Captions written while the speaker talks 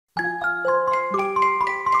Well,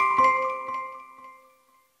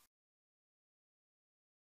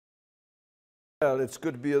 it's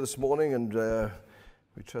good to be here this morning, and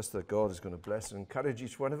we trust that God is going to bless and encourage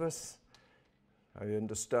each one of us. I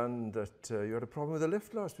understand that you had a problem with the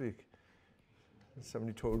lift last week.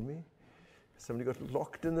 Somebody told me. Somebody got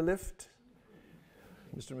locked in the lift.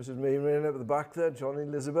 Mr. and Mrs. Mayman up at the back there, John and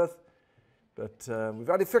Elizabeth. But we've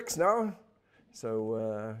had it fixed now,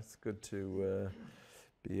 so it's good to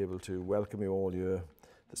be able to welcome you all here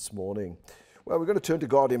this morning. Well, we're going to turn to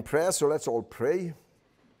God in prayer, so let's all pray.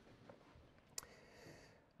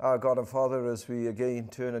 Our God and Father, as we again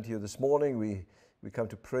turn unto you this morning, we come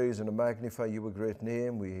to praise and to magnify your great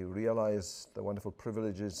name. We realize the wonderful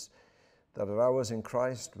privileges that are ours in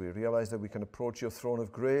Christ. We realize that we can approach your throne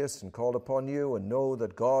of grace and call upon you and know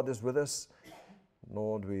that God is with us.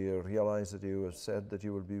 Lord, we realize that you have said that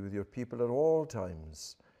you will be with your people at all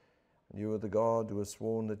times. And you are the God who has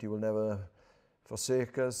sworn that you will never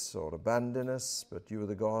forsake us or abandon us, but you are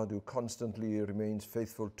the God who constantly remains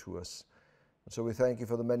faithful to us. And so we thank you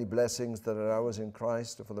for the many blessings that are ours in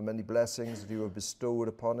Christ, and for the many blessings that you have bestowed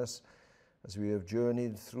upon us as we have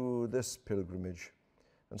journeyed through this pilgrimage.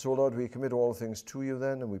 And so, Lord, we commit all things to you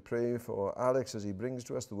then, and we pray for Alex as he brings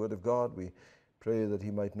to us the word of God. We pray that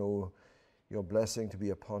he might know your blessing to be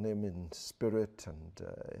upon him in spirit, and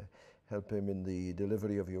help him in the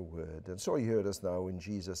delivery of your word. And so he heard us now in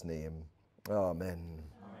Jesus' name. Amen.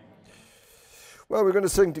 Well, we're going to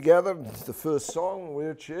sing together the first song,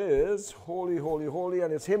 which is Holy, Holy, Holy,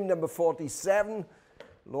 and it's hymn number 47,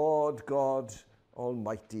 Lord God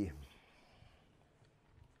Almighty.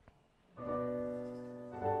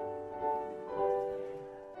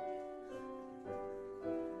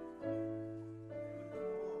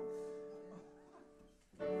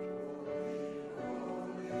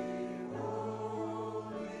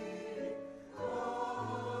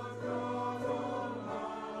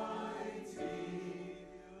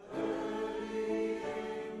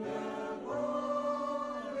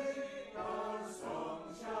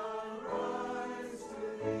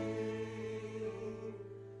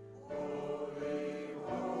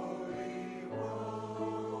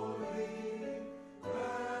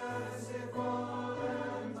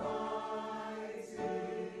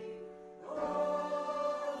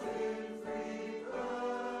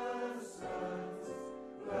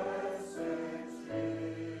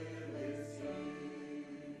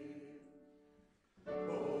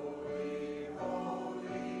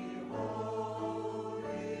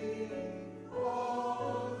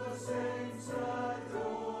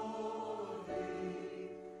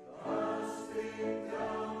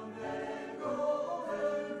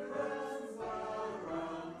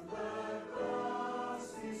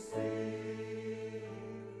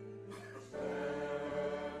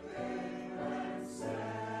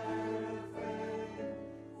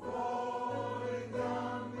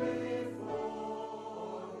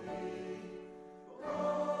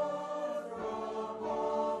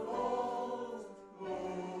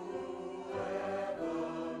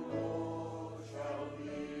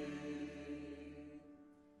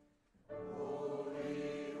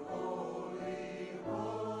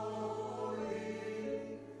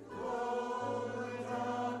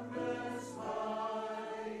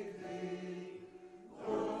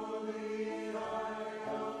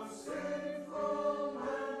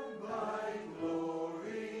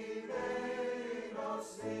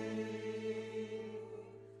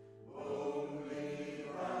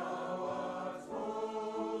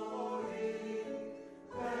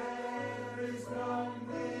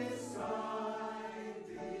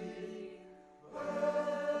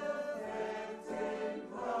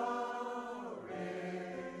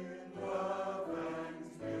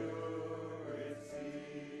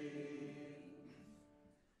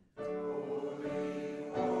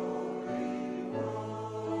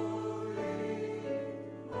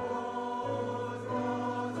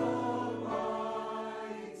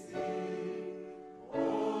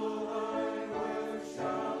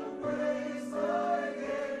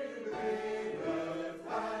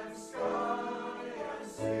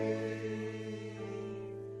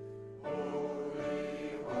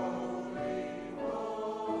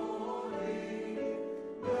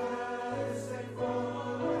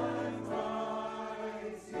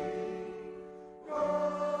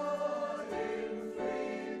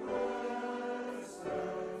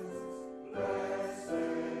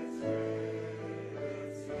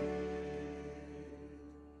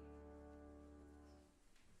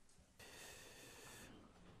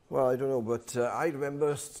 Well, I don't know, but I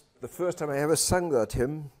remember the first time I ever sang that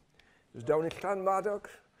hymn. It was down in Llanmadog.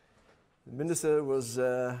 The minister was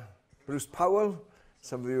Bruce Powell,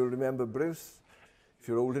 Some of you will remember Bruce, if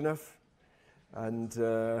you're old enough. And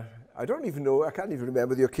I don't even know, I can't even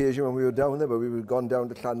remember the occasion when we were down there, but we were gone down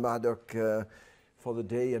to Llanmaddock for the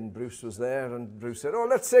day, and Bruce was there, and Bruce said, "Oh,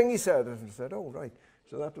 let's sing," he said. And I said, "Oh, right."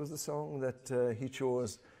 So that was the song that he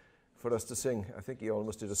chose for us to sing. I think he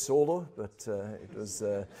almost did a solo, but it was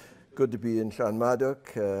good to be in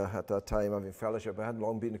Llanmaddock at that time, having fellowship. I hadn't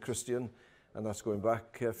long been a Christian, and that's going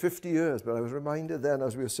back 50 years, but I was reminded then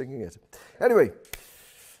as we were singing it. Anyway,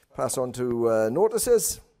 pass on to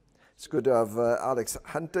notices. It's good to have Alex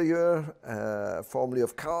Hunter here, formerly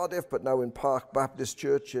of Cardiff, but now in Park Baptist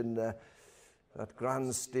Church in that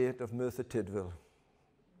grand state of Merthyr Tydfil.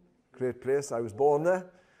 Great place. I was born there,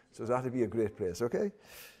 so that would be a great place, okay?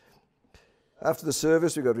 After the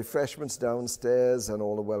service, we've got refreshments downstairs, and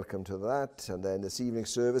all are welcome to that. And then this evening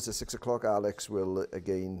service at 6 o'clock, Alex will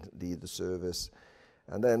again lead the service.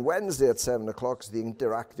 And then Wednesday at 7 o'clock is the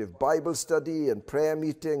interactive Bible study and prayer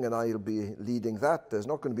meeting, and I'll be leading that. There's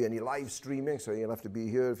not going to be any live streaming, so you'll have to be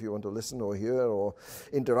here if you want to listen or hear or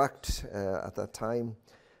interact at that time.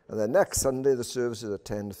 And then next Sunday, the service is at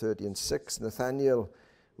 10:30 and 6. Nathaniel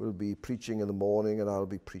will be preaching in the morning, and I'll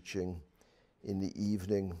be preaching in the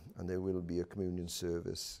evening, and there will be a communion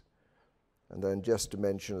service. And then just to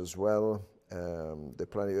mention as well,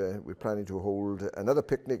 we're planning to hold another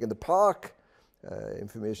picnic in the park.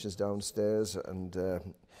 Information is downstairs, and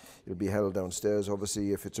it'll be held downstairs,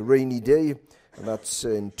 obviously, if it's a rainy day, and that's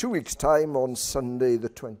in 2 weeks' time on Sunday, the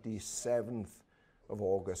 27th of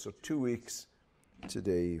August, so 2 weeks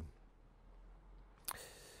today.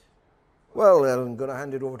 Well, I'm going to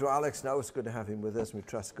hand it over to Alex now. It's good to have him with us. We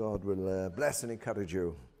trust God will bless and encourage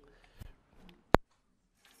you.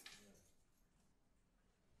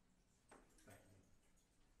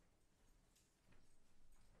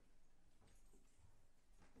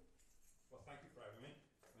 Well, thank you for having me.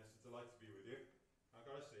 It's a delight to be with you. I've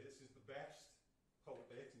got to say, this is the best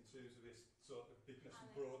pulpit in terms of its sort of bigness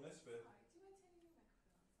and broadness. But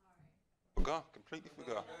forgot, completely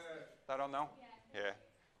forgot. That on now? Yeah.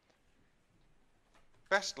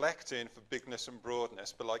 Best lectern for bigness and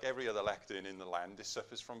broadness, but like every other lectern in the land, it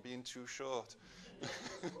suffers from being too short.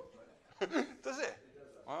 Does it?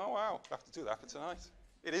 Oh, wow. We'll have to do that for tonight.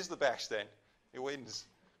 It is the best then. It wins.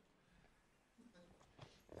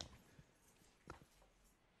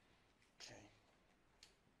 Okay.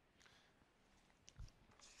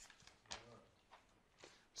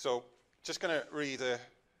 So, just going to read a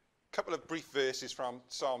couple of brief verses from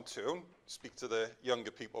Psalm 2, speak to the younger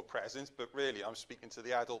people present, but really I'm speaking to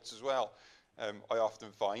the adults as well, I often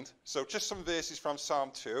find. So just some verses from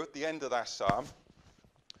Psalm 2, at the end of that psalm.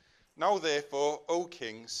 Now therefore, O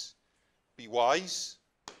kings, be wise,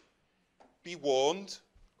 be warned,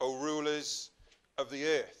 O rulers of the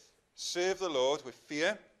earth. Serve the Lord with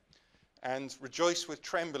fear and rejoice with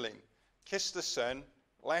trembling. Kiss the Son,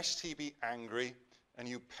 lest he be angry and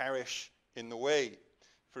you perish in the way.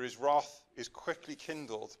 For his wrath is quickly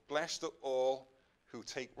kindled. Blessed are all who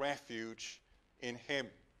take refuge in him.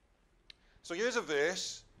 So here's a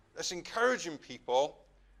verse that's encouraging people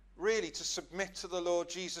really to submit to the Lord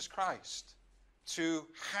Jesus Christ, to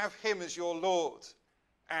have him as your Lord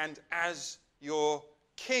and as your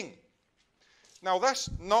King. Now that's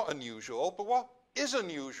not unusual, but what is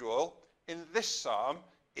unusual in this psalm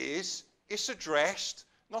is it's addressed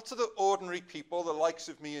not to the ordinary people, the likes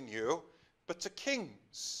of me and you, but to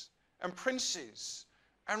kings and princes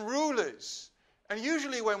and rulers. And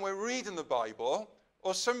usually when we're reading the Bible,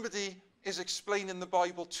 or somebody is explaining the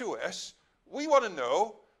Bible to us, we want to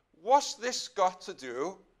know, what's this got to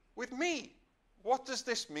do with me? What does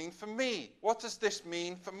this mean for me? What does this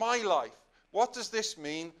mean for my life? What does this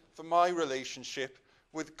mean for my relationship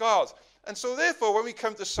with God? And so therefore, when we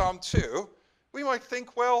come to Psalm 2, we might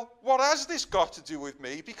think, well, what has this got to do with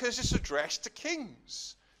me? Because it's addressed to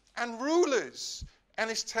kings and rulers,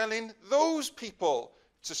 and it's telling those people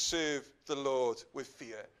to serve the Lord with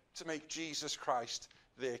fear, to make Jesus Christ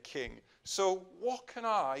their King. So what can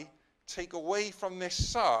I take away from this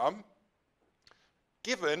psalm,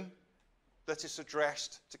 given that it's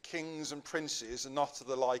addressed to kings and princes and not to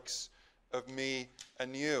the likes of me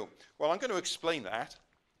and you? Well, I'm going to explain that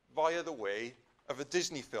via the way of a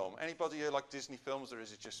Disney film. Anybody here like Disney films, or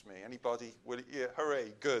is it just me? Anybody? Yeah,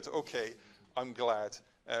 hooray, good, okay, I'm glad.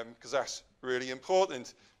 Because that's really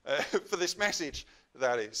important for this message,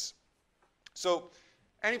 that is. So,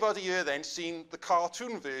 anybody here then seen the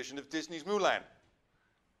cartoon version of Disney's Mulan?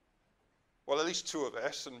 Well, at least two of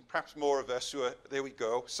us, and perhaps more of us who are, there we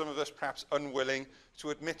go, some of us perhaps unwilling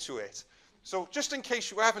to admit to it. So, just in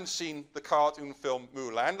case you haven't seen the cartoon film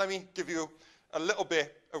Mulan, let me give you a little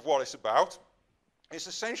bit of what it's about. It's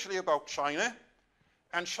essentially about China,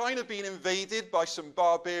 and China being invaded by some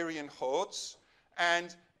barbarian hordes,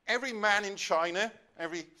 and every man in China,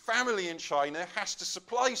 every family in China has to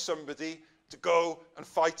supply somebody to go and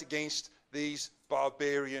fight against these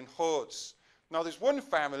barbarian hordes. Now there's one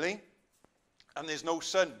family and there's no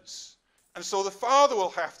sons, and so the father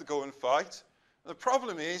will have to go and fight. The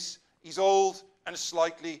problem is he's old and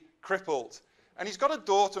slightly crippled, and he's got a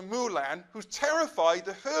daughter, Mulan, who's terrified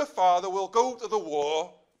that her father will go to the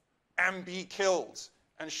war and be killed,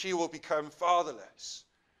 and she will become fatherless.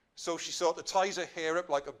 So she sort of ties her hair up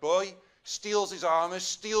like a boy, steals his armor,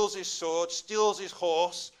 steals his sword, steals his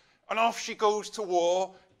horse, and off she goes to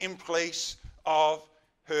war in place of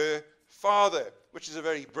her father, which is a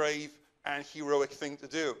very brave and heroic thing to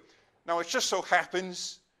do. Now, it just so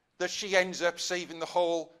happens that she ends up saving the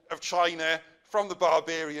whole of China from the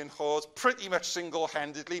barbarian hordes, pretty much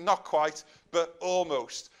single-handedly, not quite, but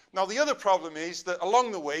almost. Now, the other problem is that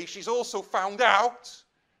along the way, she's also found out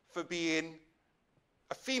for being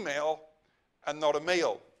a female and not a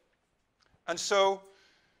male. And so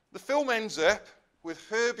the film ends up with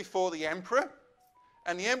her before the emperor,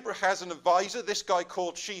 and the emperor has an advisor, this guy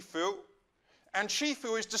called Shifu, and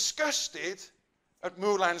Shifu is disgusted at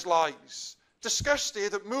Mulan's lies,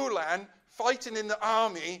 disgusted at Mulan fighting in the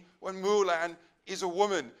army when Mulan is a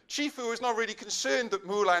woman. Shifu is not really concerned that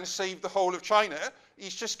Mulan saved the whole of China.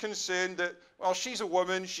 He's just concerned that, well, she's a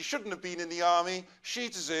woman, she shouldn't have been in the army, she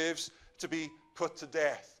deserves to be put to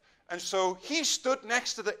death. And so he stood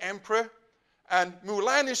next to the emperor, and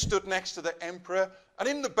Mulan is stood next to the emperor, and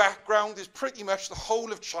in the background is pretty much the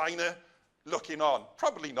whole of China looking on.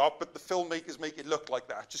 Probably not, but the filmmakers make it look like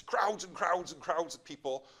that. Just crowds and crowds and crowds of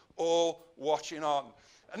people all watching on.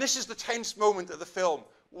 And this is the tense moment of the film.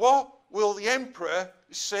 What will the emperor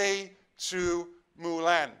say to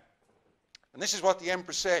Mulan? And this is what the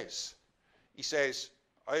emperor says. He says,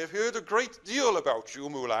 "I have heard a great deal about you,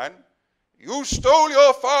 Mulan. You stole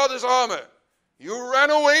your father's armor. You ran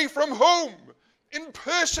away from home,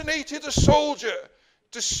 impersonated a soldier,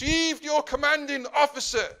 deceived your commanding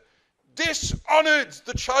officer, dishonored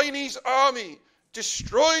the Chinese army,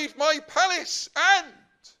 destroyed my palace, and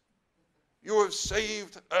you have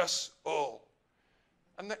saved us all."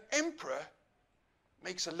 And the emperor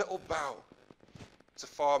makes a little bow to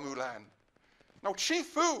Fa Mulan. Now,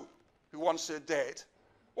 Shifu, who wants her dead,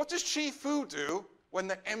 what does Shifu do when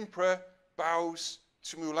the emperor bows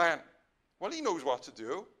to Mulan? Well, he knows what to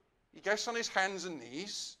do. He gets on his hands and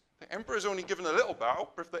knees. The emperor's only given a little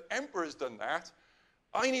bow, but if the emperor's done that,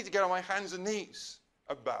 I need to get on my hands and knees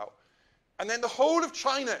and bow. And then the whole of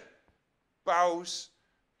China bows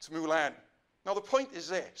to Mulan. Now, the point is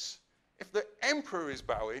this. If the emperor is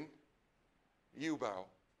bowing, you bow.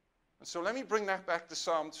 And so let me bring that back to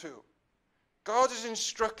Psalm 2. God is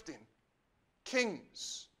instructing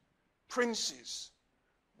kings, princes,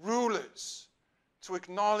 rulers to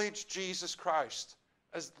acknowledge Jesus Christ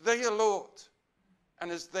as they are Lord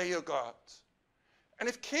and as they are God. And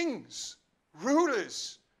if kings,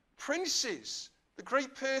 rulers, princes, the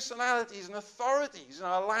great personalities and authorities in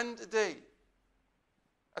our land today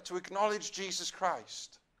are to acknowledge Jesus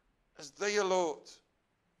Christ as they are Lord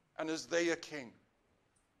and as they are King,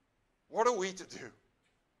 what are we to do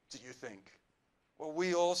you think? Well,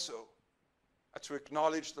 we also are to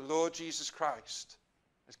acknowledge the Lord Jesus Christ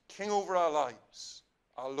as King over our lives,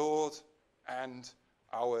 our Lord and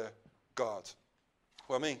our God.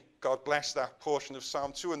 Well, may God bless that portion of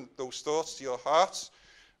Psalm 2 and those thoughts to your hearts.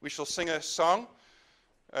 We shall sing a song.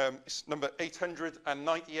 It's number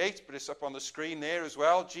 898, but it's up on the screen there as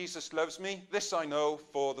well. Jesus loves me. This I know,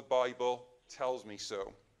 for the Bible tells me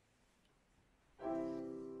so.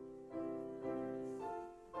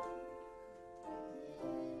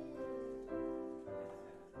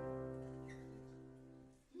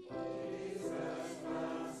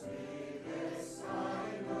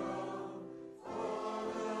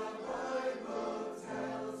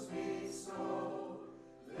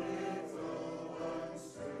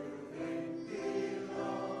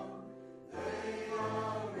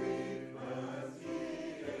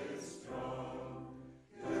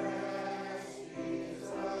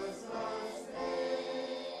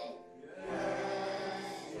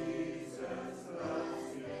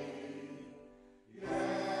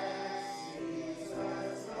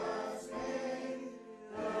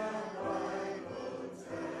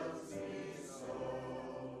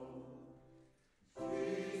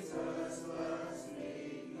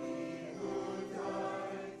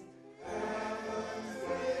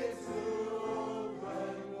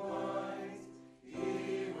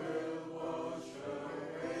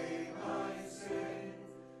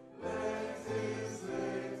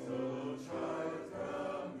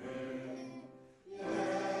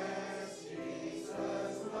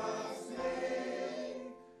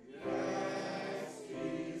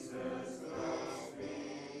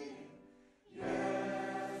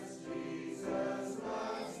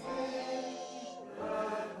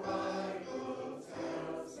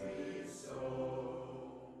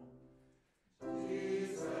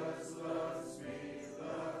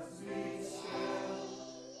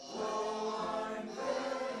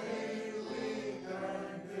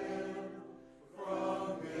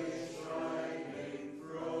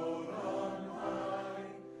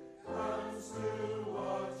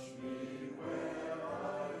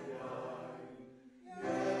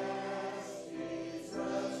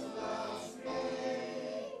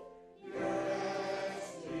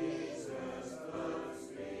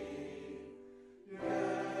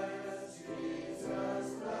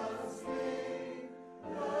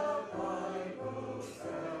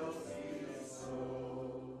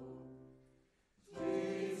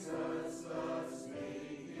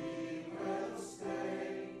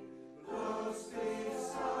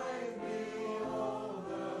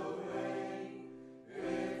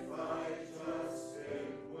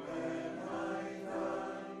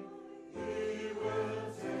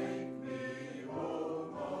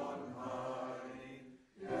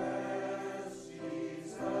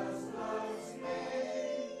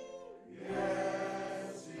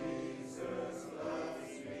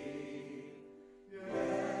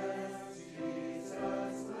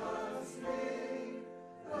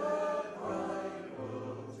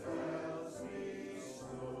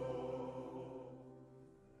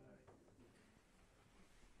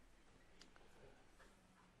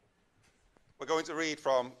 going to read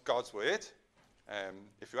from God's Word.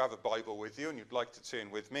 If you have a Bible with you and you'd like to turn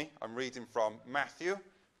with me, I'm reading from Matthew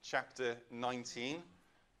chapter 19.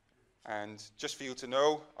 And just for you to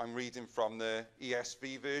know, I'm reading from the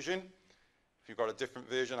ESV version. If you've got a different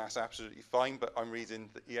version, that's absolutely fine, but I'm reading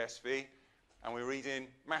the ESV. And we're reading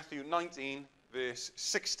Matthew 19, verse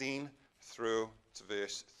 16 through to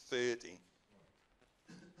verse 30.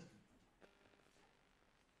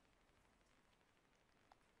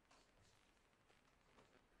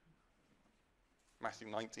 Matthew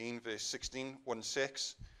 19, verse 16,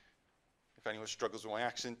 1-6. If anyone struggles with my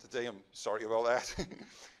accent today, I'm sorry about that.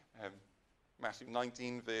 Matthew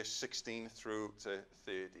 19, verse 16 through to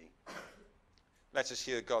 30. Let us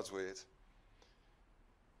hear God's word.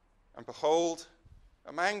 And behold,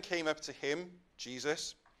 a man came up to him,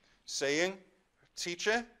 Jesus, saying,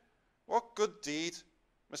 Teacher, what good deed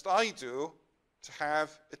must I do to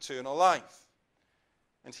have eternal life?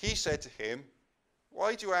 And he said to him,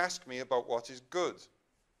 Why do you ask me about what is good?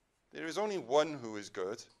 There is only one who is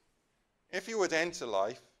good. If you would enter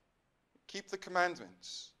life, keep the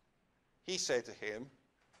commandments. He said to him,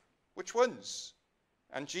 Which ones?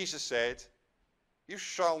 And Jesus said, You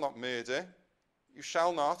shall not murder, you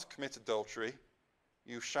shall not commit adultery,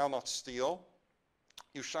 you shall not steal,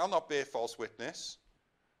 you shall not bear false witness,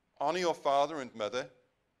 honor your father and mother,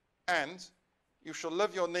 and you shall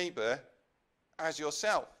love your neighbor as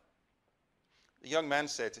yourself. The young man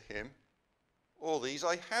said to him, All these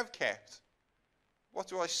I have kept. What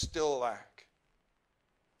do I still lack?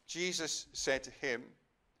 Jesus said to him,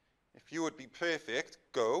 If you would be perfect,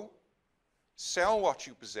 go, sell what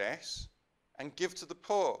you possess, and give to the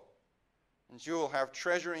poor, and you will have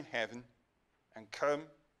treasure in heaven, and come,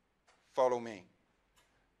 follow me.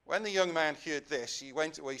 When the young man heard this, he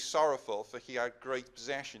went away sorrowful, for he had great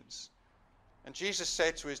possessions. And Jesus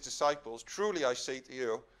said to his disciples, Truly I say to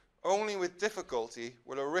you, only with difficulty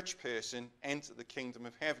will a rich person enter the kingdom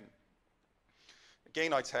of heaven.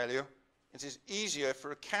 Again, I tell you, it is easier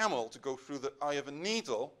for a camel to go through the eye of a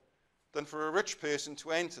needle than for a rich person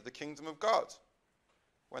to enter the kingdom of God.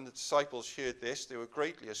 When the disciples heard this, they were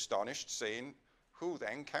greatly astonished, saying, Who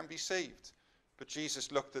then can be saved? But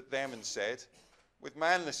Jesus looked at them and said, With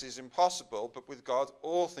man this is impossible, but with God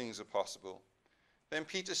all things are possible. Then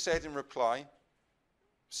Peter said in reply,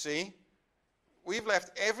 See, we've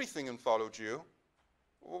left everything and followed you.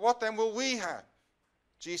 What then will we have?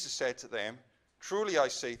 Jesus said to them, Truly I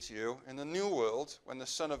say to you, in the new world, when the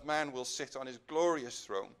Son of Man will sit on his glorious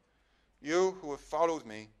throne, you who have followed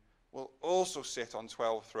me will also sit on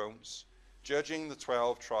 12 thrones, judging the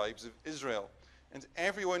 12 tribes of Israel. And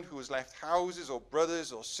everyone who has left houses or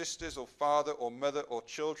brothers or sisters or father or mother or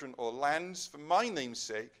children or lands for my name's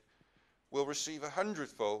sake will receive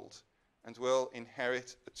 100-fold and will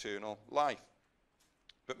inherit eternal life.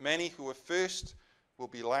 But many who are first will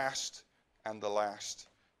be last, and the last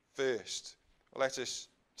first. Well, let us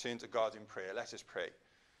turn to God in prayer. Let us pray.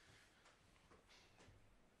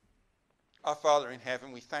 Our Father in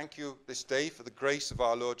heaven, we thank you this day for the grace of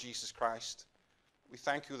our Lord Jesus Christ. We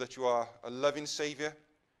thank you that you are a loving Saviour,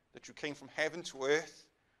 that you came from heaven to earth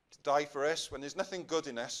to die for us when there's nothing good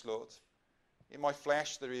in us, Lord. In my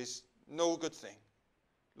flesh there is no good thing.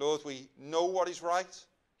 Lord, we know what is right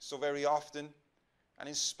so very often, and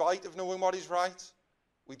in spite of knowing what is right,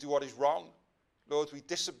 we do what is wrong. Lord, we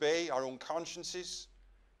disobey our own consciences,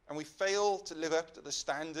 and we fail to live up to the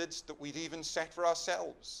standards that we've even set for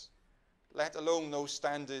ourselves, let alone those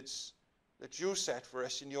standards that you set for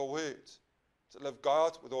us in your word, to love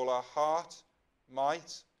God with all our heart,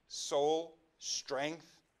 might, soul,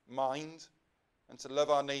 strength, mind, and to love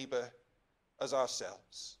our neighbour as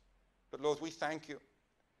ourselves. But Lord, we thank you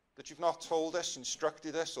that you've not told us,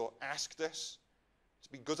 instructed us, or asked us to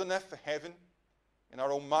be good enough for heaven in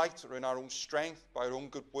our own might or in our own strength, by our own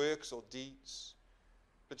good works or deeds.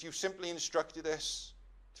 But you've simply instructed us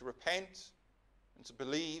to repent and to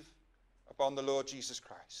believe upon the Lord Jesus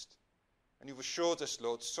Christ. And you've assured us,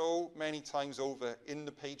 Lord, so many times over in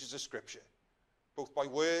the pages of Scripture, both by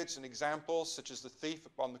words and examples such as the thief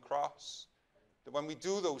upon the cross, that when we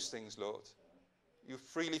do those things, Lord, you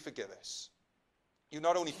freely forgive us. You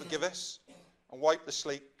not only forgive us and wipe the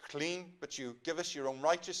slate clean, but you give us your own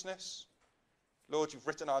righteousness. Lord, you've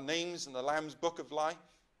written our names in the Lamb's book of life.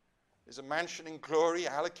 There's a mansion in glory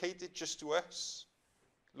allocated just to us.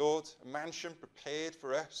 Lord, a mansion prepared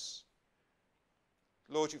for us.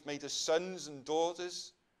 Lord, you've made us sons and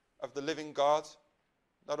daughters of the living God.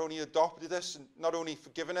 Not only adopted us, and not only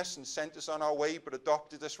forgiven us and sent us on our way, but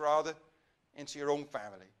adopted us rather into your own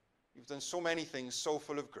family. You've done so many things so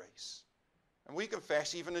full of grace. And we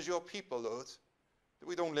confess, even as your people, Lord, that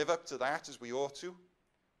we don't live up to that as we ought to.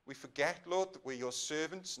 We forget, Lord, that we're your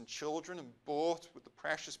servants and children and bought with the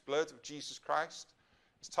precious blood of Jesus Christ.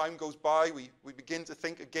 As time goes by, we begin to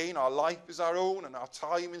think again our life is our own, and our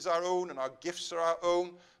time is our own, and our gifts are our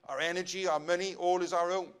own, our energy, our money, all is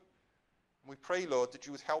our own. And we pray, Lord, that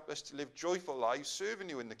you would help us to live joyful lives serving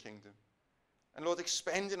you in the kingdom. And Lord,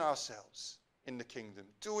 expending ourselves in the kingdom,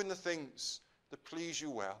 doing the things that please you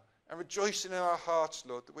well, and rejoicing in our hearts,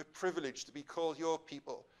 Lord, that we're privileged to be called your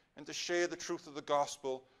people and to share the truth of the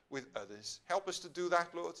gospel with others. Help us to do that,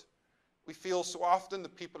 Lord. We feel so often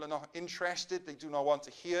that people are not interested, they do not want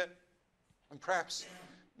to hear, and perhaps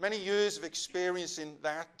many years of experiencing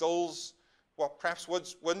that dulls what perhaps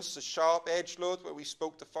was once a sharp edge, Lord, where we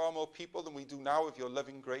spoke to far more people than we do now of your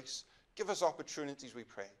loving grace. Give us opportunities, we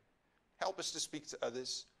pray. Help us to speak to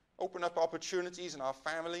others. Open up opportunities in our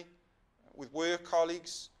family, with work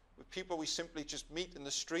colleagues, with people we simply just meet in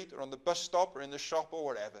the street or on the bus stop or in the shop or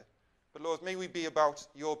wherever. But Lord, may we be about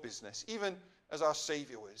your business, even as our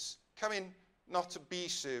Saviour was, coming not to be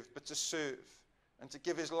served, but to serve and to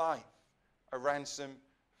give his life a ransom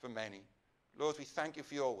for many. Lord, we thank you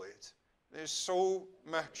for your word. There's so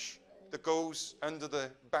much that goes under the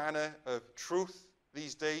banner of truth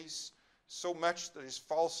these days, so much that is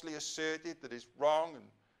falsely asserted, that is wrong and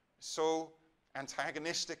so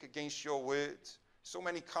antagonistic against your word, so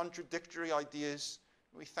many contradictory ideas.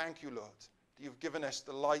 We thank you, Lord, that you've given us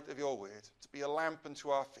the light of your word to be a lamp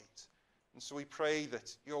unto our feet. And so we pray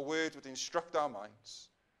that your word would instruct our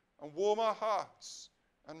minds and warm our hearts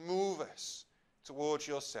and move us towards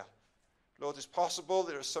yourself. Lord, it's possible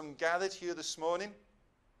there are some gathered here this morning.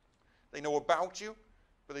 They know about you,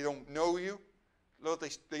 but they don't know you. Lord,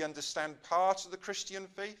 they understand parts of the Christian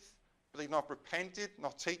faith, but they've not repented,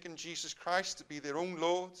 not taken Jesus Christ to be their own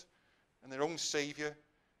Lord and their own Saviour,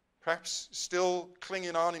 perhaps still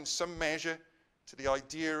clinging on in some measure to the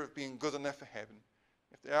idea of being good enough for heaven.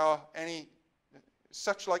 If there are any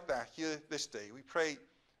such like that here this day, we pray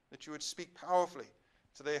that you would speak powerfully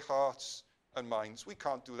to their hearts and minds. We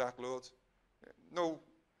can't do that, Lord. No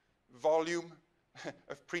volume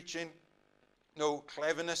of preaching, no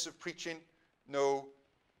cleverness of preaching, no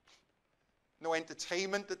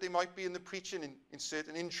entertainment that there might be in the preaching, in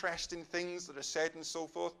certain interesting things that are said and so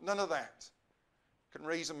forth. None of that can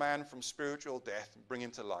raise a man from spiritual death and bring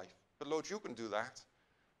him to life. But Lord, you can do that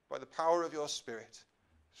by the power of your Spirit,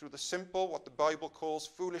 through the simple, what the Bible calls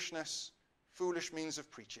foolishness, foolish means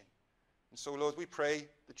of preaching. And so, Lord, we pray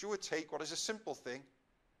that you would take what is a simple thing,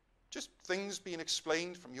 just things being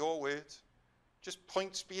explained from your word, just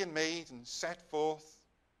points being made and set forth,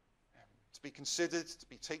 to be considered, to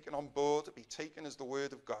be taken on board, to be taken as the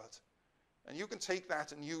word of God. And you can take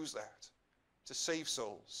that and use that to save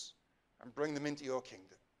souls and bring them into your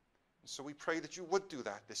kingdom. And so we pray that you would do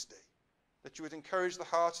that this day, that you would encourage the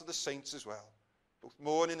hearts of the saints as well, both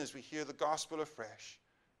morning as we hear the gospel afresh,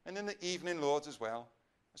 and in the evening, Lord, as well,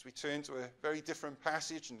 as we turn to a very different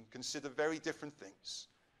passage and consider very different things.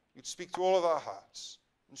 You'd speak to all of our hearts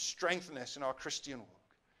and strengthen us in our Christian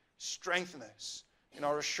walk. Strengthen us in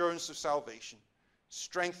our assurance of salvation.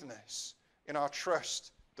 Strengthen us in our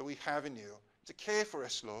trust that we have in you to care for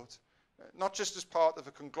us, Lord, not just as part of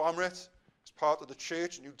a conglomerate, as part of the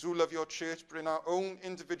church, and you do love your church, but in our own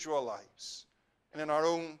individual lives and in our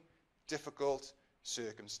own difficult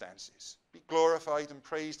circumstances. Be glorified and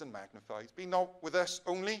praised and magnified. Be not with us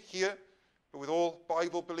only here, but with all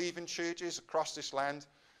Bible-believing churches across this land.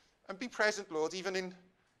 And be present, Lord, even in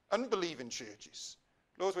unbelieving churches.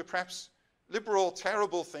 Lord, where perhaps liberal,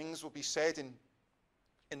 terrible things will be said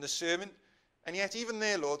in the sermon, and yet even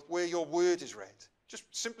there, Lord, where your word is read, just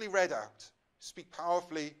simply read out, speak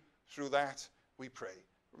powerfully through that, we pray.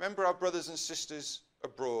 Remember our brothers and sisters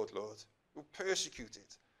abroad, Lord, who are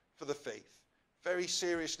persecuted for the faith, very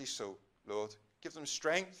seriously so, Lord. Give them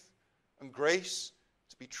strength and grace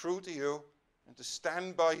to be true to you and to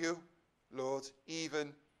stand by you, Lord,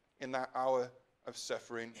 even in that hour of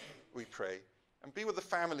suffering, we pray. And be with the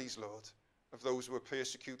families, Lord, of those who are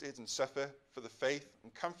persecuted and suffer for the faith,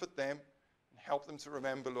 and comfort them and help them to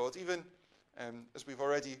remember, Lord, even as we've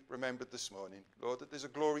already remembered this morning, Lord, that there's a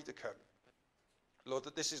glory to come. Lord,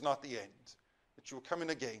 that this is not the end, that you will come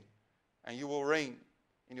in again and you will reign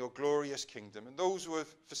in your glorious kingdom. And those who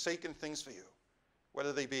have forsaken things for you,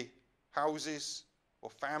 whether they be houses or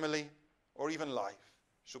family or even life,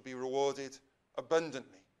 shall be rewarded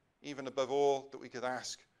abundantly, even above all that we could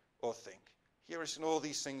ask or think. Hear us in all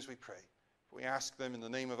these things, we pray. We ask them in the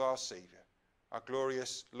name of our Saviour, our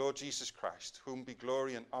glorious Lord Jesus Christ, whom be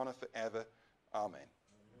glory and honour forever. Amen.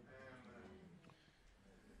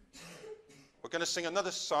 We're going to sing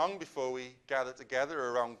another song before we gather together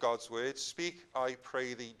around God's word. Speak, I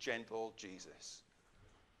pray thee, gentle Jesus.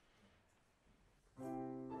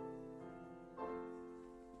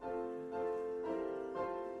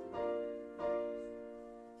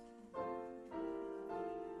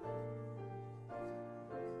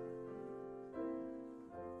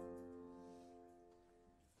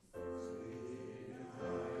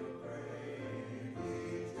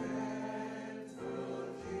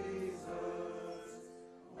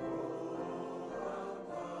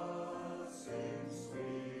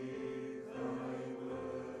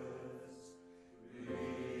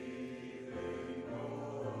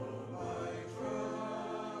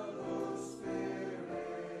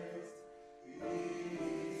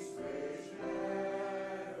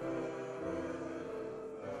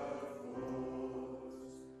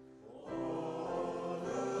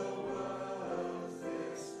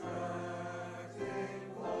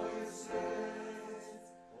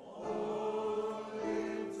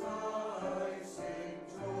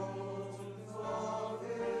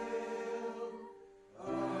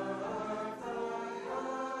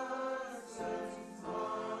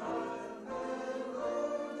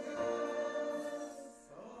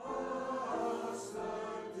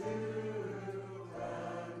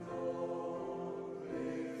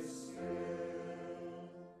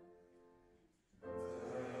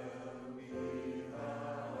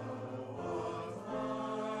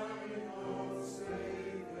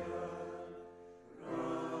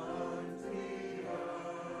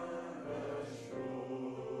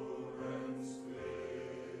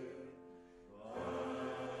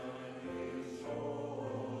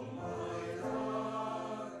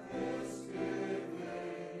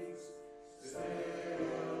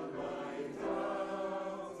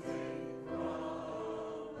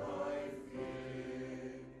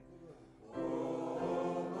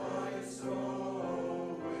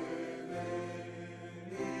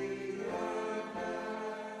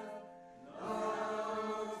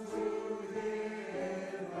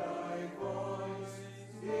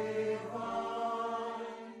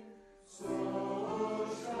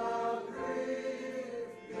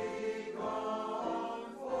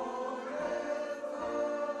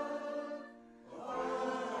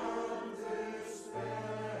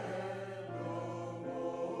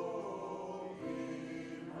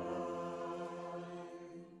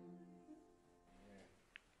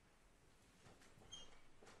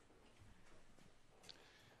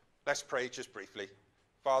 Let's pray just briefly.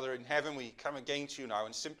 Father in heaven, we come again to you now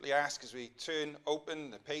and simply ask as we turn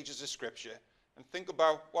open the pages of Scripture and think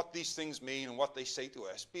about what these things mean and what they say to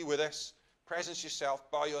us. Be with us. Presence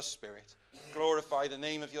yourself by your Spirit. Glorify the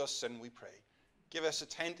name of your Son, we pray. Give us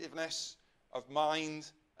attentiveness of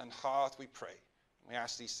mind and heart, we pray. We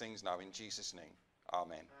ask these things now in Jesus' name.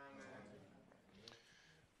 Amen.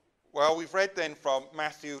 Well, we've read then from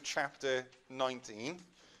Matthew chapter 19.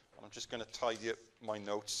 I'm just going to tidy up my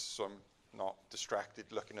notes so I'm not distracted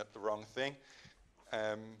looking at the wrong thing.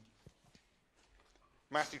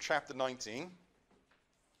 Matthew chapter 19.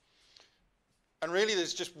 And really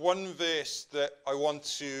there's just one verse that I want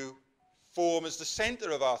to form as the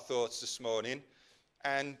center of our thoughts this morning,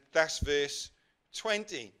 and that's verse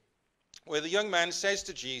 20, where the young man says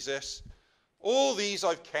to Jesus, all these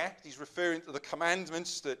I've kept. He's referring to the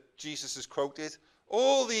commandments that Jesus has quoted.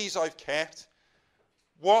 All these I've kept.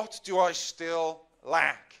 What do I still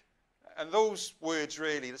lack? And those words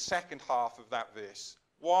really, the second half of that verse.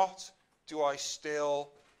 What do I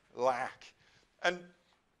still lack? And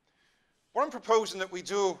what I'm proposing that we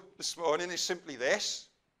do this morning is simply this.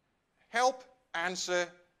 Help answer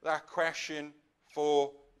that question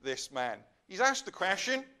for this man. He's asked the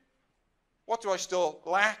question, what do I still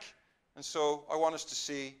lack? And so I want us to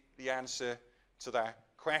see the answer to that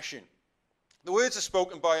question. The words are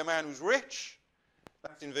spoken by a man who's rich.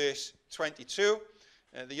 That's in verse 22.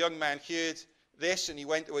 The young man heard this and he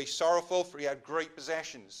went away sorrowful, for he had great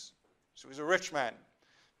possessions. So he was a rich man.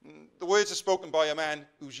 The words are spoken by a man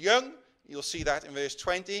who's young. You'll see that in verse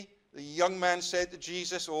 20. The young man said to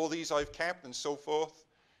Jesus, all these I've kept, and so forth.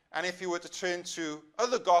 And if you were to turn to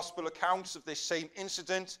other gospel accounts of this same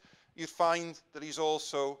incident, you'd find that he's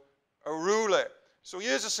also a ruler. So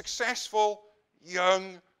here's a successful,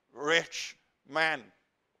 young, rich man.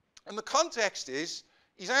 And the context is,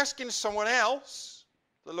 he's asking someone else,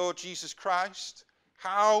 the Lord Jesus Christ,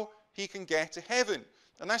 how he can get to heaven.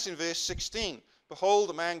 And that's in verse 16. Behold,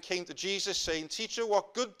 a man came to Jesus saying, Teacher,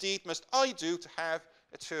 what good deed must I do to have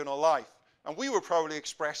eternal life? And we would probably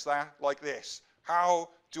express that like this. How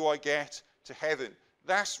do I get to heaven?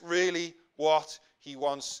 That's really what he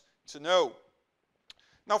wants to know.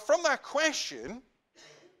 Now, from that question,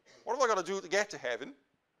 what have I got to do to get to heaven?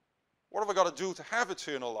 What have I got to do to have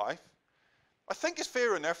eternal life? I think it's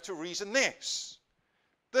fair enough to reason this,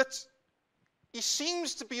 that he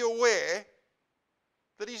seems to be aware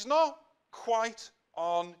that he's not quite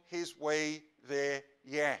on his way there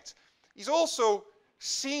yet. He's also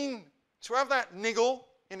seen to have that niggle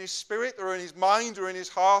in his spirit or in his mind or in his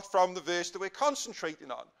heart from the verse that we're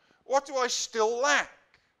concentrating on. What do I still lack?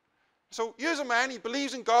 So here's a man, he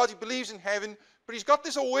believes in God, he believes in heaven, but he's got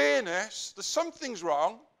this awareness that something's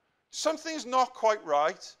wrong, something's not quite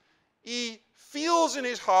right. He feels in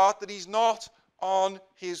his heart that he's not on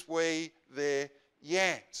his way there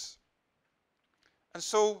yet. And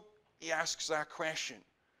so he asks that question.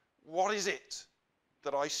 What is it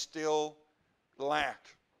that I still lack?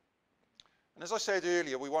 And as I said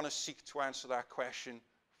earlier, we want to seek to answer that question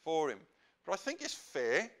for him. But I think it's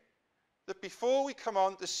fair that before we come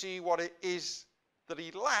on to see what it is that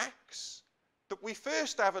he lacks, that we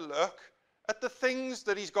first have a look at the things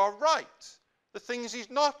that he's got right, the things he's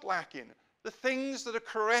not lacking, the things that are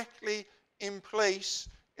correctly in place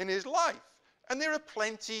in his life. And there are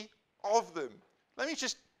plenty of them. Let me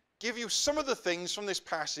just give you some of the things from this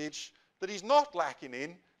passage that he's not lacking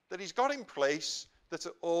in, that he's got in place, that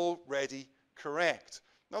are already correct.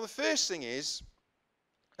 Now the first thing is,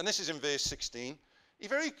 and this is in verse 16, he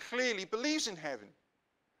very clearly believes in heaven.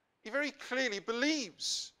 He very clearly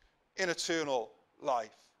believes in eternal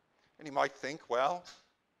life. And he might think, well,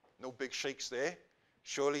 no big shakes there.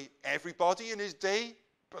 Surely everybody in his day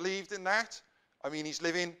believed in that. I mean, he's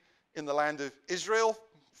living in the land of Israel,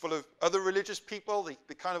 full of other religious people.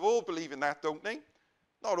 They kind of all believe in that, don't they?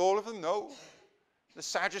 Not all of them, no. The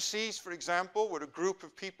Sadducees, for example, were a group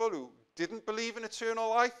of people who didn't believe in eternal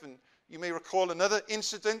life. And you may recall another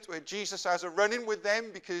incident where Jesus has a run-in with them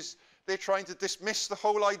because they're trying to dismiss the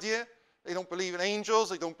whole idea. They don't believe in angels.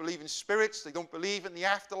 They don't believe in spirits. They don't believe in the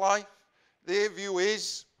afterlife. Their view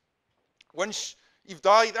is, once you've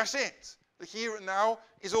died, that's it. The here and now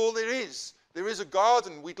is all there is. There is a God,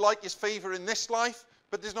 and we'd like his favor in this life,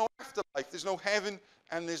 but there's no afterlife. There's no heaven,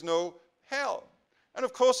 and there's no hell. And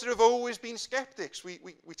of course, there have always been skeptics. We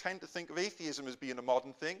tend to think of atheism as being a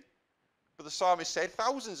modern thing. But the psalmist said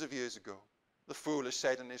thousands of years ago, the fool has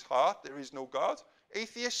said in his heart, there is no God.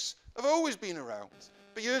 Atheists have always been around.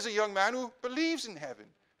 But here's a young man who believes in heaven,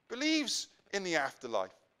 believes in the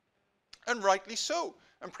afterlife. And rightly so.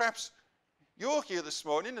 And perhaps you're here this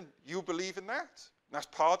morning and you believe in that. And that's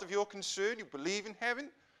part of your concern. You believe in heaven.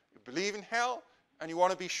 you believe in hell, and you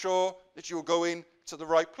want to be sure that you're going to the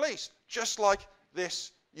right place, just like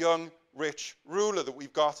this young rich ruler that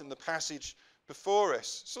we've got in the passage before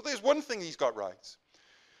us. So there's one thing he's got right.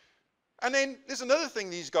 And then there's another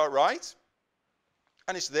thing he's got right,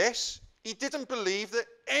 and it's this. He didn't believe that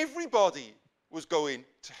everybody was going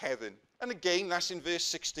to heaven. And again, that's in verse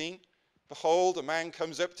 16. Behold, a man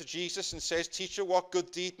comes up to Jesus and says, Teacher, what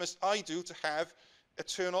good deed must I do to have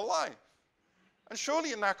eternal life? And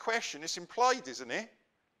surely in that question, it's implied, isn't it,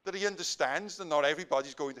 that he understands that not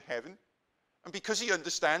everybody's going to heaven. And because he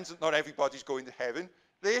understands that not everybody's going to heaven,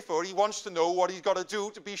 therefore he wants to know what he's got to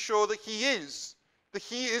do to be sure that he is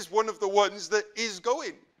one of the ones that is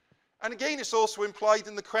going. And again, it's also implied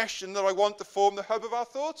in the question that I want to form the hub of our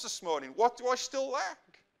thoughts this morning. What do I still lack?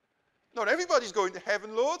 Not everybody's going to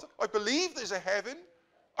heaven, Lord. I believe there's a heaven.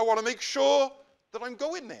 I want to make sure that I'm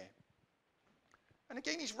going there. And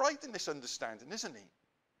again, he's right in this understanding, isn't he?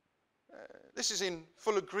 This is in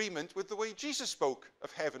full agreement with the way Jesus spoke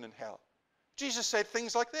of heaven and hell. Jesus said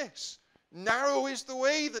things like this: narrow is the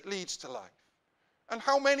way that leads to life. And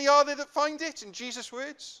how many are there that find it? In Jesus'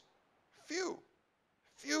 words, few.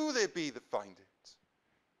 Few there be that find it.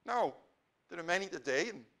 Now, there are many today,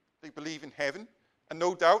 and they believe in heaven. And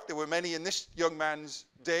no doubt there were many in this young man's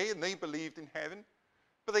day, and they believed in heaven.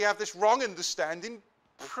 But they have this wrong understanding.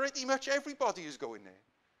 Pretty much everybody is going there.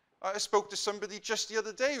 I spoke to somebody just the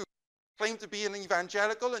other day who claimed to be an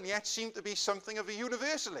evangelical and yet seemed to be something of a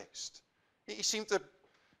universalist. He seemed to,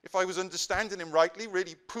 if I was understanding him rightly,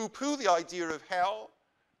 really poo-poo the idea of hell.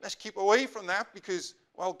 Let's keep away from that because,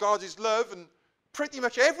 well, God is love and pretty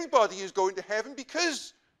much everybody is going to heaven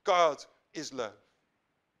because God is love.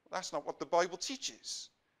 That's not what the Bible teaches.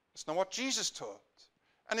 It's not what Jesus taught.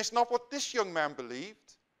 And it's not what this young man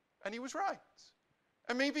believed. And he was right.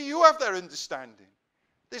 And maybe you have that understanding.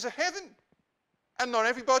 There's a heaven. And not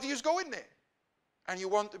everybody is going there. And you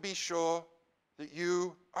want to be sure that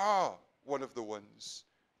you are one of the ones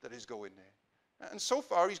that is going there. And so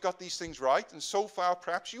far he's got these things right. And so far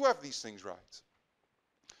perhaps you have these things right.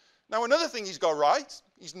 Now another thing he's got right,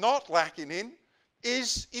 he's not lacking in,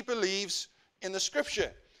 is he believes in the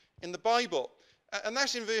scripture, in the Bible. And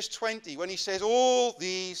that's in verse 20 when he says, all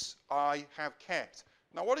these I have kept.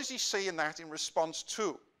 Now what does he say in that in response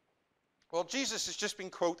to? Well, Jesus has just been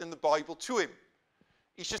quoting the Bible to him.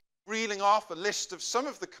 He's just reeling off a list of some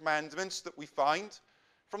of the commandments that we find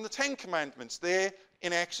from the 10 Commandments there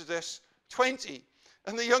in Exodus 20.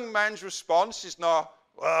 And the young man's response is not,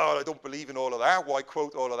 well, I don't believe in all of that. Why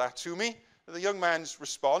quote all of that to me? And the young man's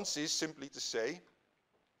response is simply to say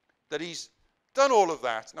that he's done all of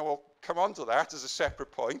that. Now, I'll come on to that as a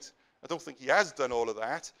separate point. I don't think he has done all of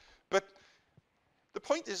that. But the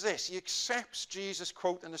point is this. He accepts Jesus'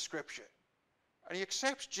 quote in the scripture. And he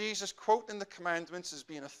accepts Jesus' quote in the commandments as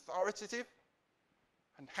being authoritative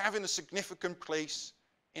and having a significant place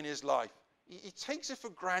in his life. He takes it for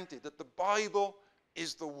granted that the Bible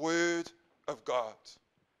is the Word of God.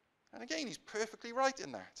 And again, he's perfectly right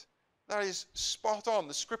in that. That is spot on.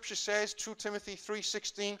 The scripture says, 2 Timothy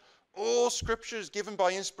 3:16, all scripture is given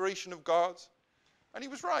by inspiration of God. And he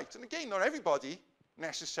was right. And again, not everybody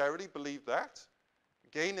necessarily believed that.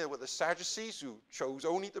 Again, there were the Sadducees who chose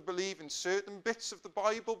only to believe in certain bits of the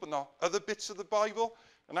Bible, but not other bits of the Bible.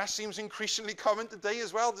 And that seems increasingly common today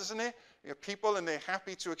as well, doesn't it? You have people and they're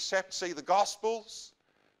happy to accept, say, the Gospels,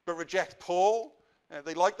 but reject Paul.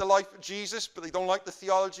 They like the life of Jesus, but they don't like the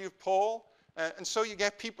theology of Paul. And so you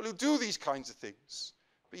get people who do these kinds of things.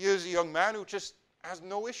 But here's a young man who just has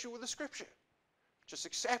no issue with the scripture. Just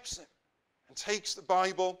accepts it and takes the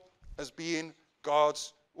Bible as being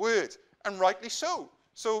God's word. And rightly so.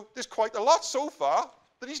 So there's quite a lot so far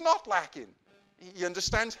that he's not lacking. He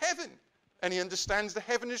understands heaven. And he understands that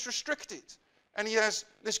heaven is restricted. And he has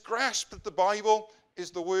this grasp that the Bible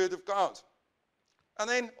is the word of God. And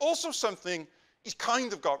then also something he's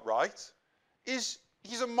kind of got right is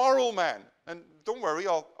he's a moral man. And don't worry,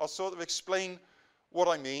 I'll sort of explain what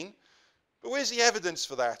I mean. But where's the evidence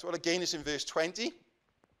for that? Well, again, it's in verse 20.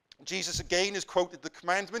 Jesus again has quoted the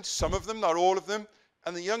commandments, some of them, not all of them.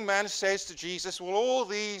 And the young man says to Jesus, well, all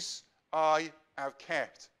these I have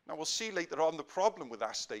kept. Now, we'll see later on the problem with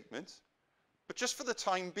that statement. But just for the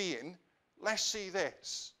time being, let's see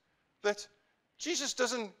this. That Jesus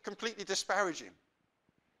doesn't completely disparage him.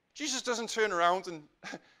 Jesus doesn't turn around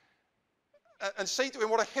and say to him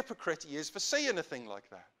what a hypocrite he is for saying a thing like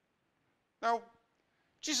that. Now,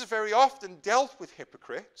 Jesus very often dealt with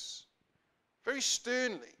hypocrites very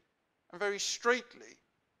sternly and very straightly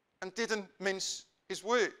and didn't mince his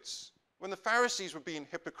words. When the Pharisees were being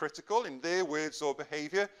hypocritical in their words or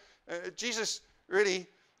behavior, Jesus really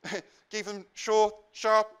gave them short,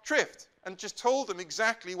 sharp shrift and just told them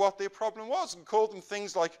exactly what their problem was and called them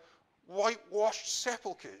things like whitewashed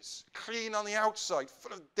sepulchres, clean on the outside,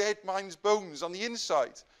 full of dead men's bones on the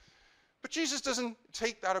inside. But Jesus doesn't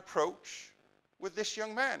take that approach with this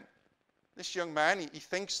young man. This young man, he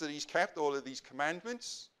thinks that he's kept all of these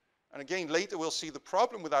commandments. And again, later we'll see the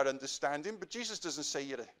problem with that understanding, but Jesus doesn't say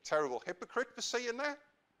you're a terrible hypocrite for saying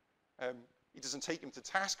that. He doesn't take him to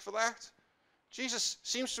task for that. Jesus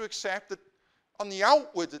seems to accept that on the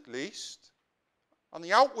outward at least, on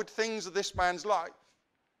the outward things of this man's life,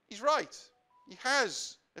 he's right. He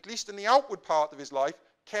has, at least in the outward part of his life,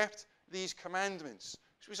 kept these commandments.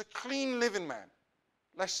 So he's a clean living man.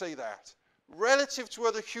 Let's say that. Relative to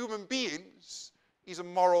other human beings, he's a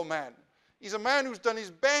moral man. He's a man who's done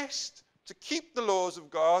his best to keep the laws of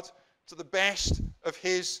God to the best of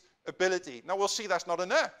his ability. Now, we'll see that's not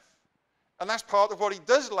enough. And that's part of what he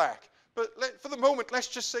does lack. But for the moment, let's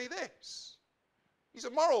just say this. He's a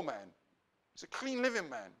moral man. He's a clean living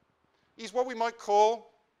man. He's what we might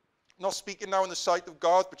call, not speaking now in the sight of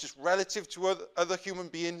God, but just relative to other human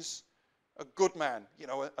beings, a good man. You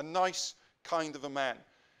know, a nice kind of a man.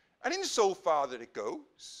 And insofar that it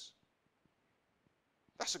goes,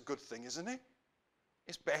 that's a good thing, isn't it?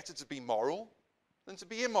 It's better to be moral than to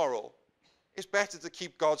be immoral. It's better to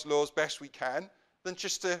keep God's laws best we can than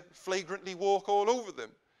just to flagrantly walk all over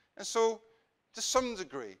them. And so, to some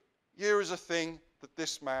degree, here is a thing that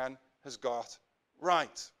this man has got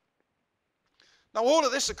right. Now, all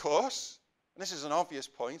of this, of course, and this is an obvious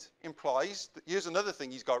point, implies that here's another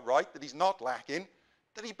thing he's got right that he's not lacking,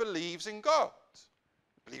 that he believes in God.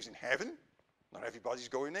 He believes in heaven. Not everybody's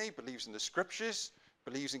going there. He believes in the scriptures,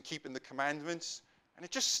 believes in keeping the commandments. And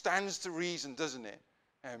it just stands to reason, doesn't it,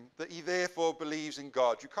 that he therefore believes in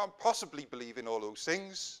God. You can't possibly believe in all those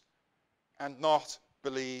things and not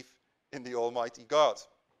believe in the Almighty God.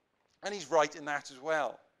 And he's right in that as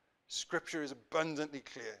well. Scripture is abundantly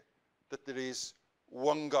clear that there is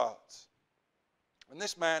one God. And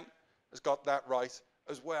this man has got that right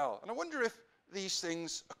as well. And I wonder if these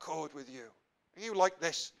things accord with you. Are you like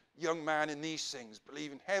this young man in these things?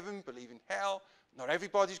 Believe in heaven, believe in hell. Not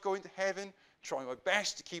everybody's going to heaven. Trying my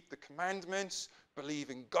best to keep the commandments. Believe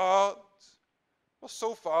in God. Well,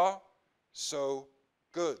 so far, so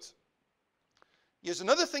good. Here's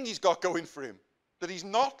another thing he's got going for him that he's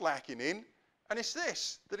not lacking in, and it's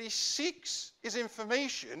this, that he seeks his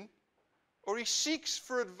information or he seeks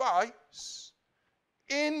for advice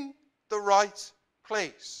in the right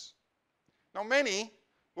place. Now, many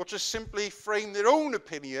will just simply frame their own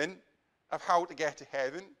opinion of how to get to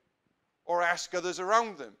heaven or ask others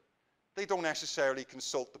around them. They don't necessarily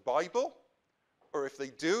consult the Bible, or if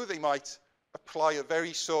they do, they might apply a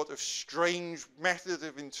very sort of strange method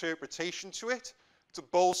of interpretation to it to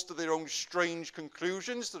bolster their own strange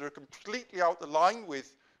conclusions that are completely out of line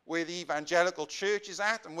with where the evangelical church is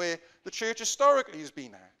at and where the church historically has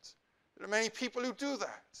been at. There are many people who do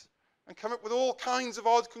that and come up with all kinds of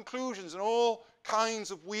odd conclusions and all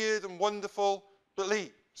kinds of weird and wonderful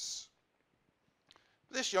beliefs.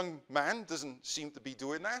 But this young man doesn't seem to be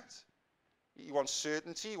doing that. He wants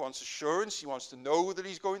certainty, he wants assurance, he wants to know that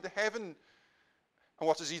he's going to heaven. And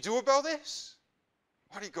what does he do about this?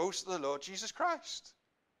 Well, he goes to the Lord Jesus Christ.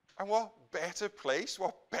 And what better place,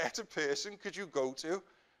 what better person could you go to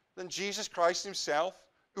than Jesus Christ himself,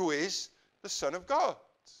 who is the Son of God?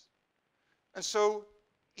 And so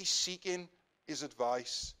he's seeking his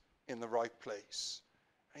advice in the right place.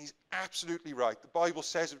 And he's absolutely right. The Bible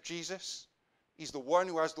says of Jesus, he's the one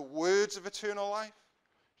who has the words of eternal life.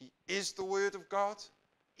 He is the Word of God.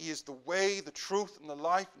 He is the way, the truth, and the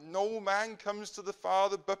life. No man comes to the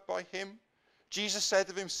Father but by him. Jesus said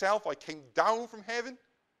of himself, I came down from heaven.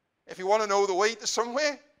 If you want to know the way to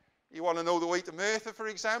somewhere, you want to know the way to Merthyr, for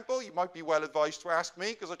example, you might be well advised to ask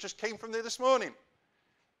me, because I just came from there this morning.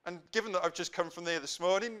 And given that I've just come from there this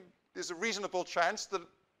morning, there's a reasonable chance that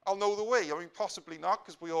I'll know the way. I mean, possibly not,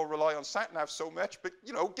 because we all rely on sat-nav so much. But,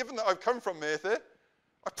 you know, given that I've come from Merthyr,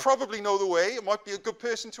 I probably know the way. I might be a good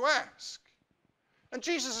person to ask. And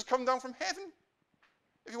Jesus has come down from heaven.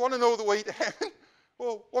 If you want to know the way to heaven,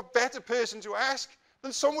 well, what better person to ask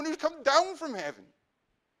than someone who's come down from heaven?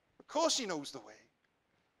 Of course he knows the way.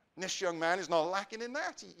 And this young man is not lacking in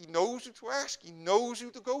that. He knows who to ask. He knows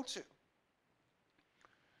who to go to.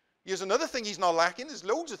 Here's another thing he's not lacking. There's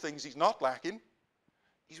loads of things he's not lacking.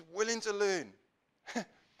 He's willing to learn.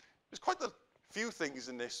 There's quite a few things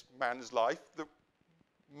in this man's life that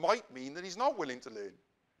might mean that he's not willing to learn.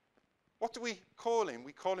 What do we call him?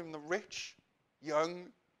 We call him the rich young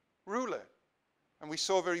ruler. And we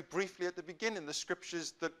saw very briefly at the beginning the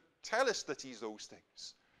scriptures that tell us that he's those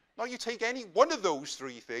things. Now you take any one of those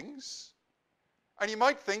three things, and you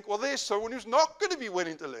might think, well, there's someone who's not going to be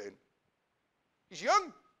willing to learn. He's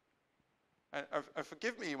young. And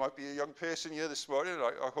forgive me, you might be a young person here this morning, and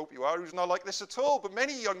I hope you are, who's not like this at all. But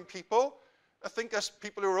many young people, I think as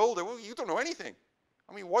people who are older, well, you don't know anything.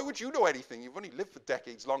 I mean, why would you know anything? You've only lived for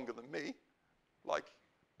decades longer than me.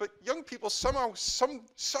 But young people somehow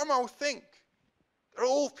think that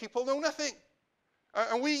old people know nothing.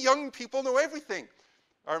 And we young people know everything.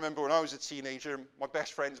 I remember when I was a teenager, my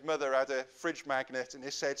best friend's mother had a fridge magnet, and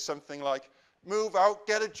it said something like, move out,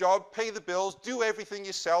 get a job, pay the bills, do everything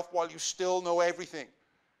yourself while you still know everything.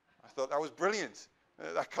 I thought that was brilliant.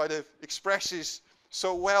 That kind of expresses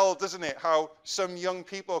so well, doesn't it, how some young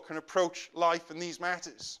people can approach life in these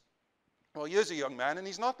matters. Well, here's a young man, and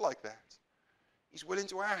he's not like that. He's willing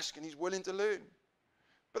to ask, and he's willing to learn.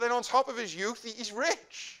 But then on top of his youth, he's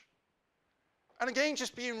rich. And again,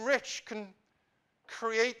 just being rich can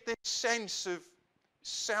create this sense of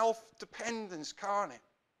self-dependence, can't it?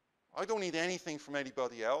 I don't need anything from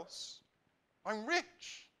anybody else. I'm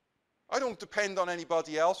rich. I don't depend on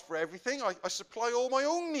anybody else for everything. I supply all my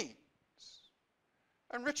own needs.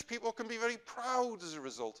 And rich people can be very proud as a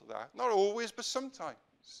result of that. Not always, but sometimes.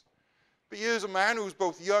 But here's a man who's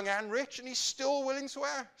both young and rich, and he's still willing to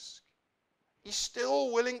ask. He's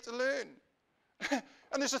still willing to learn.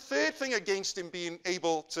 And there's a third thing against him being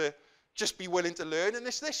able to just be willing to learn, and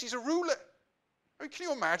it's this: he's a ruler. I mean, can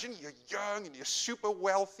you imagine? You're young and you're super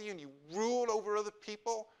wealthy and you rule over other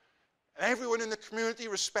people and everyone in the community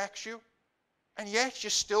respects you, and yet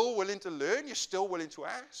you're still willing to learn, you're still willing to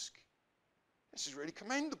ask. This is really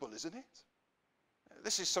commendable, isn't it?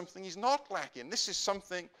 This is something he's not lacking. This is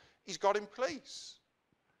something he's got in place.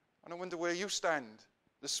 And I wonder where you stand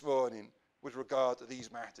this morning with regard to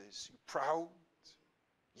these matters. You're proud,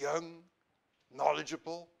 young,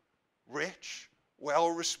 knowledgeable, rich,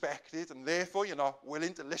 well-respected, and therefore you're not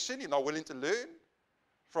willing to listen, you're not willing to learn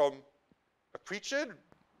from a preacher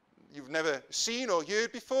you've never seen or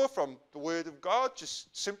heard before, from the Word of God,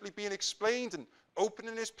 just simply being explained and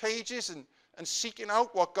opening his pages and seeking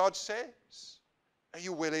out what God says. Are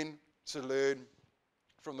you willing to learn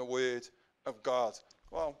from the Word of God?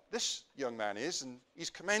 Well, this young man is, and he's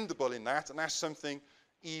commendable in that, and that's something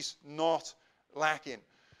he's not lacking.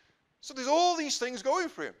 So there's all these things going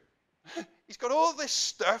for him. He's got all this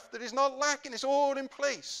stuff that is not lacking. It's all in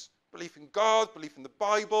place. Belief in God, belief in the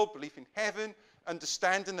Bible, belief in heaven,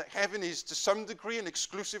 understanding that heaven is to some degree an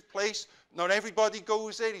exclusive place. Not everybody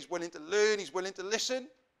goes there. He's willing to learn. He's willing to listen.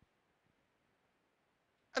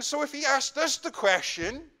 And so if he asked us the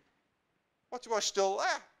question, what do I still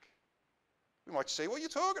lack? We might say, what are you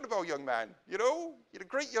talking about, young man? You know, you're a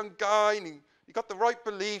great young guy, and you've got the right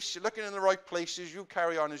beliefs, you're looking in the right places, you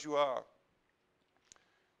carry on as you are.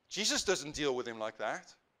 Jesus doesn't deal with him like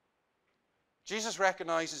that. Jesus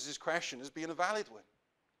recognizes his question as being a valid one.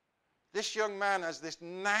 This young man has this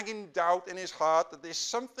nagging doubt in his heart that there's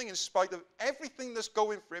something, in spite of everything that's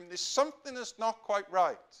going for him, there's something that's not quite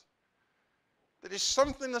right. There is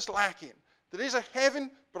something that's lacking. There is a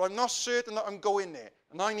heaven, but I'm not certain that I'm going there.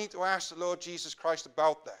 And I need to ask the Lord Jesus Christ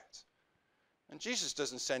about that. And Jesus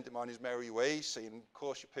doesn't send him on his merry way, saying, of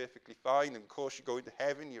course you're perfectly fine, and of course you're going to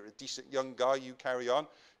heaven, you're a decent young guy, you carry on.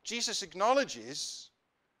 Jesus acknowledges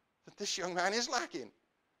that this young man is lacking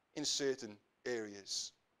in certain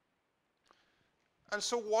areas. And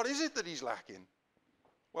so what is it that he's lacking?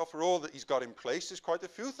 Well, for all that he's got in place, there's quite a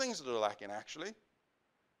few things that are lacking, actually.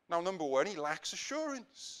 Now, number one, he lacks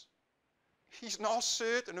assurance. He's not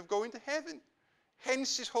certain of going to heaven.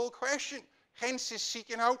 Hence his whole question. Hence his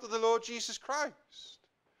seeking out of the Lord Jesus Christ.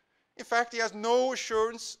 In fact, he has no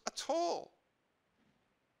assurance at all.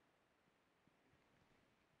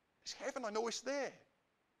 It's heaven, I know it's there.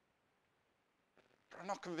 But I'm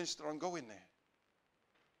not convinced that I'm going there.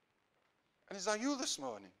 And is that you this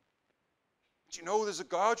morning? Do you know there's a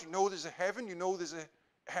God? You know there's a heaven? You know there's a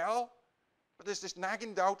hell? But there's this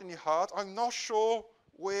nagging doubt in your heart. I'm not sure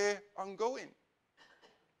where I'm going.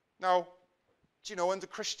 Now, do you know, under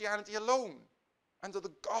Christianity alone, under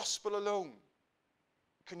the gospel alone,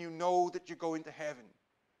 can you know that you're going to heaven?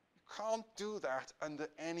 You can't do that under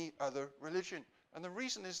any other religion. And the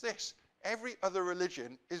reason is this: every other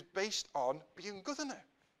religion is based on being good enough.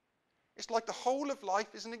 It's like the whole of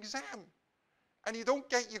life is an exam. And you don't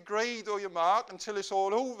get your grade or your mark until it's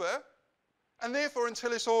all over. And therefore,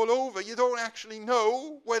 until it's all over, you don't actually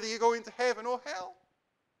know whether you're going to heaven or hell.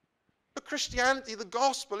 But Christianity, the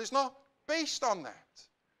gospel, is not based on that.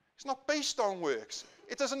 It's not based on works.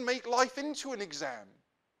 It doesn't make life into an exam.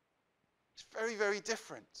 It's very, very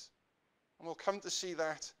different. And we'll come to see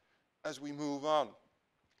that as we move on. And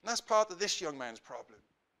that's part of this young man's problem.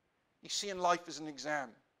 He's seeing life as an exam,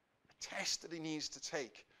 a test that he needs to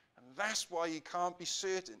take. And that's why he can't be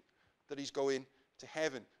certain that he's going to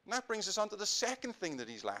heaven. And that brings us on to the second thing that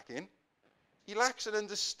he's lacking. He lacks an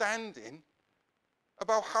understanding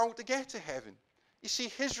about how to get to heaven. You see,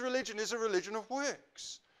 his religion is a religion of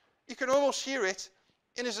works. You can almost hear it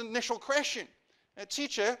in his initial question.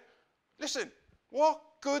 Teacher, listen, what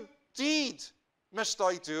good deed must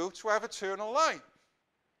I do to have eternal life?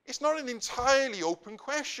 It's not an entirely open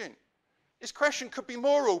question. His question could be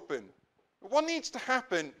more open. What needs to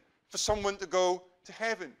happen for someone to go to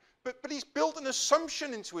heaven? But he's built an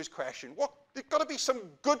assumption into his question. There's got to be some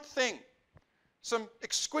good thing, some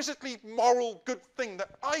exquisitely moral good thing that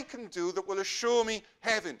I can do that will assure me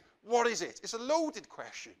heaven. What is it? It's a loaded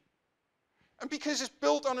question. And because it's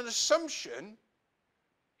built on an assumption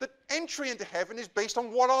that entry into heaven is based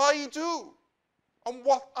on what I do, on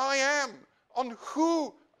what I am, on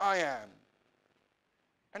who I am.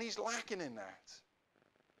 And he's lacking in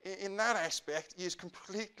that. In that aspect, he is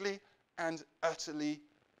completely and utterly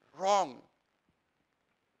wrong.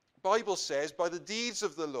 The Bible says, by the deeds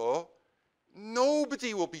of the law,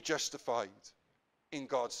 nobody will be justified in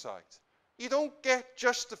God's sight. You don't get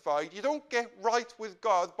justified, you don't get right with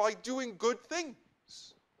God by doing good things.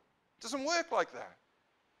 It doesn't work like that.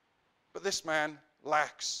 But this man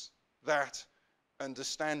lacks that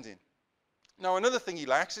understanding. Now, another thing he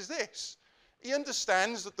lacks is this. He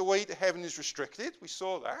understands that the way to heaven is restricted. We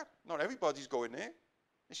saw that. Not everybody's going there.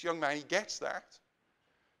 This young man, he gets that.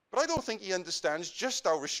 But I don't think he understands just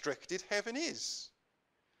how restricted heaven is.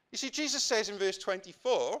 You see, Jesus says in verse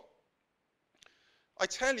 24, I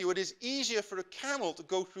tell you, it is easier for a camel to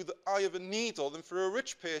go through the eye of a needle than for a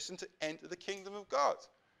rich person to enter the kingdom of God.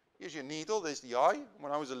 Here's your needle, there's the eye.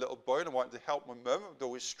 When I was a little boy and I wanted to help my mum, I would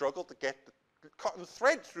always struggle to get the cotton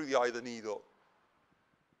thread through the eye of the needle.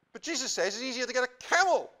 But Jesus says it's easier to get a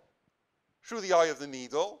camel through the eye of the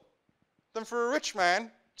needle than for a rich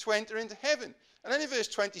man to enter into heaven. And then in verse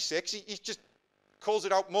 26, he just calls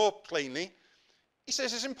it out more plainly. He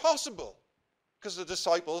says it's impossible, because the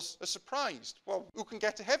disciples are surprised. Well, who can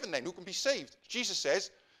get to heaven then? Who can be saved? Jesus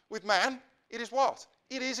says, with man, it is what?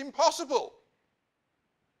 It is impossible.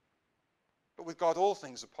 But with God, all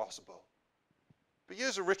things are possible. But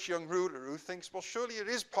here's a rich young ruler who thinks, well, surely it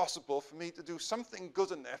is possible for me to do something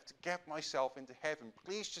good enough to get myself into heaven.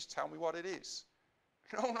 Please just tell me what it is.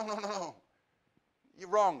 No. You're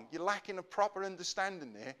wrong. You're lacking a proper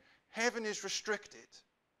understanding there. Heaven is restricted.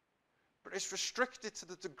 But it's restricted to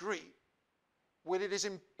the degree where it is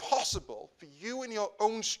impossible for you in your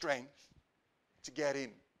own strength to get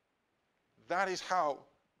in. That is how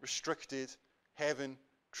restricted heaven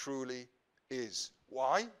truly is.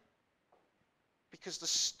 Why? Because the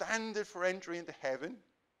standard for entry into heaven,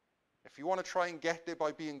 if you want to try and get there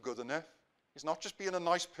by being good enough, is not just being a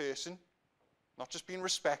nice person, not just being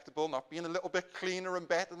respectable, not being a little bit cleaner and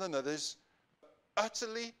better than others,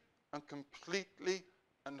 utterly and completely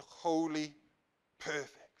and wholly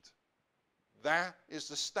perfect. That is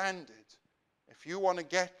the standard. If you want to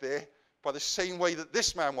get there by the same way that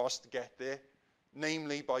this man wants to get there,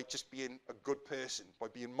 namely by just being a good person, by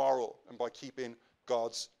being moral, and by keeping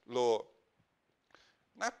God's law.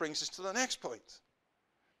 And that brings us to the next point.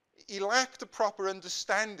 He lacked a proper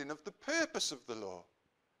understanding of the purpose of the law.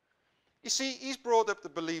 You see, he's brought up to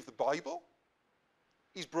believe the Bible.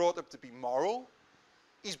 He's brought up to be moral.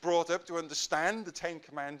 He's brought up to understand the Ten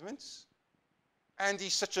Commandments. And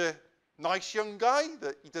he's such a nice young guy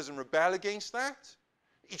that he doesn't rebel against that.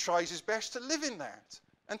 He tries his best to live in that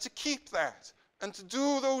and to keep that and to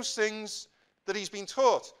do those things that he's been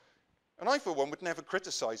taught. And I, for one, would never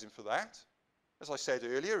criticize him for that. As I said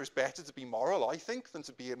earlier, it's better to be moral, I think, than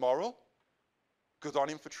to be immoral. Good on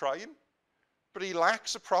him for trying. But he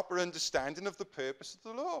lacks a proper understanding of the purpose of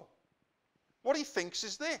the law. What he thinks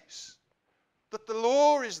is this, that the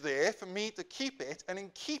law is there for me to keep it, and in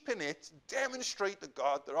keeping it, demonstrate to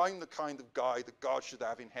God that I'm the kind of guy that God should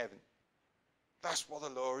have in heaven. That's what the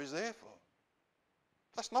law is there for.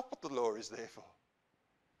 That's not what the law is there for.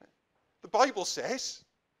 The Bible says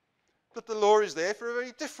that the law is there for a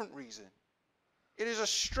very different reason. It is a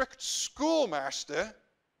strict schoolmaster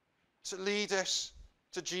to lead us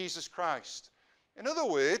to Jesus Christ. In other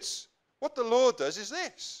words, what the law does is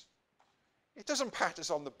this. It doesn't pat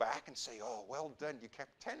us on the back and say, oh, well done, you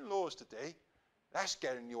kept 10 laws today. That's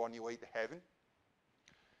getting you on your way to heaven.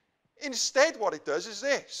 Instead, what it does is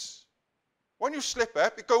this. When you slip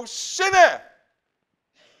up, it goes, sinner!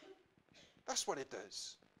 That's what it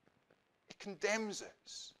does. It condemns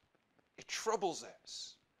us. It troubles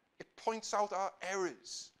us. It points out our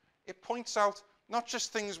errors. It points out not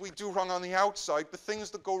just things we do wrong on the outside, but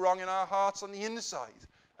things that go wrong in our hearts on the inside.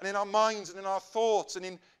 and in our minds and in our thoughts and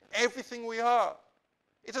in everything we are.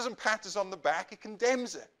 It doesn't pat us on the back, it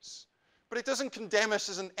condemns us. But it doesn't condemn us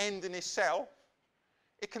as an end in itself.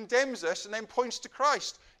 It condemns us and then points to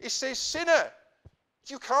Christ. It says, sinner,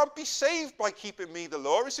 you can't be saved by keeping me the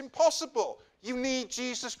law. It's impossible. You need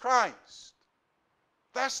Jesus Christ.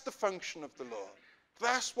 That's the function of the law.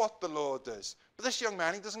 That's what the law does. But this young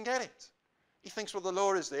man, he doesn't get it. He thinks, well, the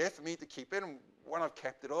law is there for me to keep it, and when I've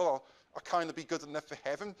kept it all, I'll kind of be good enough for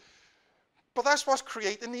heaven. But that's what's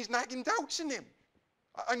creating these nagging doubts in him.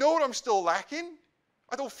 I know what I'm still lacking.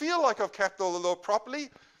 I don't feel like I've kept all the law properly.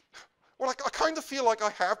 Well, I kind of feel like I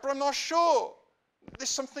have, but I'm not sure. There's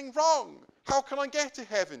something wrong. How can I get to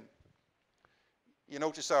heaven? You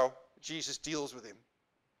notice how Jesus deals with him.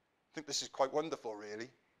 I think this is quite wonderful, really.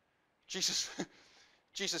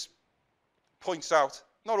 Jesus points out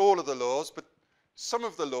not all of the laws, but some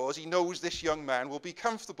of the laws he knows this young man will be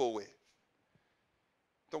comfortable with.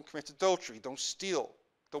 Don't commit adultery, don't steal,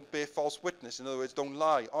 don't bear false witness. In other words, don't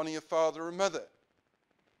lie, honor your father and mother.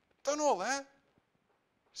 Done all that,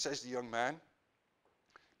 says the young man.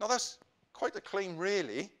 Now that's quite a claim,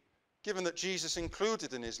 really, given that Jesus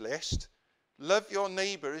included in his list, love your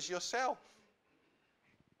neighbor as yourself.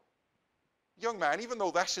 Young man, even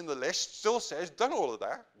though that's in the list, still says, done all of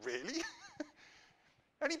that. Really?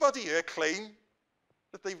 Anybody here claim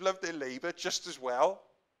that they've loved their neighbor just as well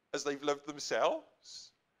as they've loved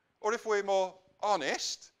themselves? Or if we're more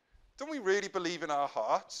honest, don't we really believe in our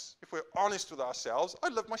hearts, if we're honest with ourselves, I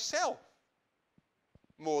love myself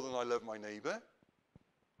more than I love my neighbor?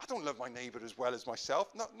 I don't love my neighbor as well as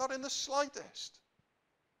myself, not in the slightest.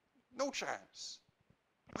 No chance.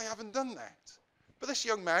 I haven't done that. But this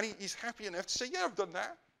young man, he's happy enough to say, yeah, I've done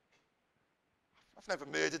that. I've never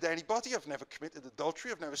murdered anybody. I've never committed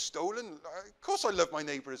adultery. I've never stolen. Of course I love my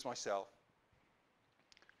neighbor as myself.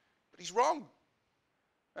 But he's wrong.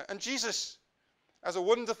 And Jesus has a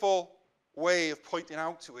wonderful way of pointing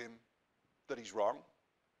out to him that he's wrong.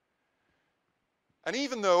 And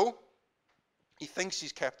even though he thinks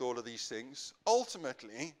he's kept all of these things,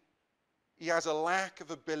 ultimately, he has a lack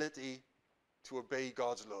of ability to obey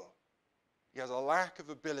God's law. He has a lack of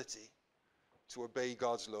ability to obey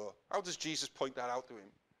God's law. How does Jesus point that out to him?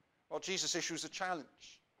 Well, Jesus issues a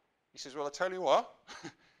challenge. He says, well, I tell you what,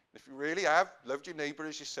 if you really have loved your neighbor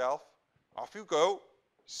as yourself, off you go,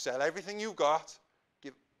 sell everything you've got,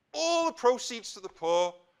 give all the proceeds to the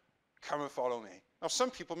poor, come and follow me. Now,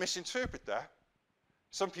 some people misinterpret that.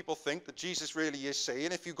 Some people think that Jesus really is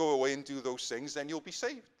saying, if you go away and do those things, then you'll be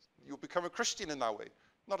saved. You'll become a Christian in that way.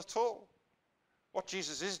 Not at all. What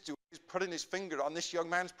Jesus is doing is putting his finger on this young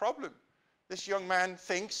man's problem. This young man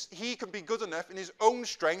thinks he can be good enough in his own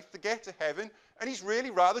strength to get to heaven, and he's really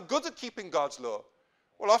rather good at keeping God's law.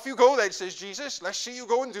 Well, off you go then, says Jesus. Let's see you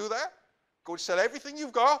go and do that. Go and sell everything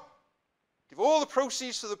you've got. Give all the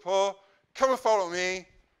proceeds to the poor. Come and follow me,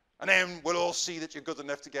 and then we'll all see that you're good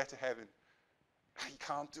enough to get to heaven. He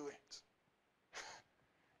can't do it.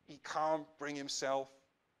 He can't bring himself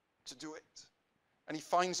to do it. And he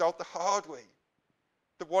finds out the hard way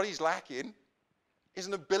that what he's lacking is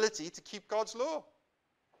an ability to keep God's law.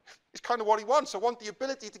 It's kind of what he wants. I want the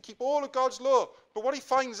ability to keep all of God's law. But what he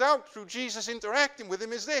finds out through Jesus interacting with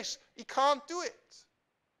him is this: he can't do it.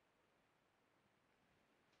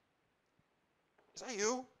 Is that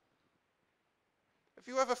you? Have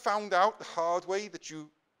you ever found out the hard way that you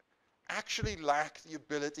actually lack the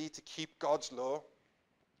ability to keep God's law?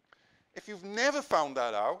 If you've never found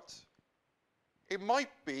that out, it might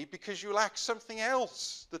be because you lack something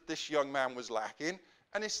else that this young man was lacking,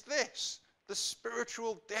 and it's this: the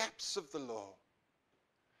spiritual depths of the law.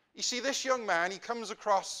 You see, this young man, he comes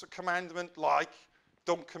across a commandment like,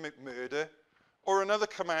 don't commit murder, or another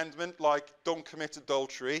commandment like, don't commit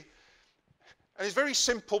adultery, and his very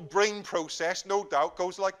simple brain process, no doubt,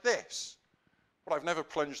 goes like this: well, I've never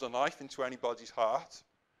plunged a knife into anybody's heart,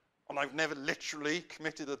 and I've never literally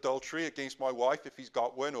committed adultery against my wife if he's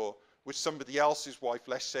got one, or with somebody else's wife,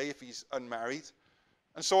 let's say, if he's unmarried.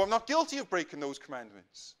 And so I'm not guilty of breaking those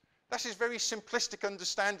commandments. That's his very simplistic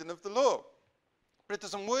understanding of the law. But it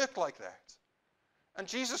doesn't work like that. And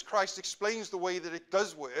Jesus Christ explains the way that it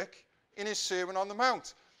does work in his Sermon on the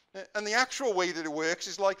Mount. And the actual way that it works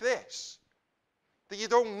is like this: that you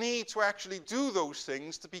don't need to actually do those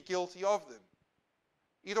things to be guilty of them.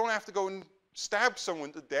 You don't have to go and stab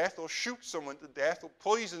someone to death, or shoot someone to death, or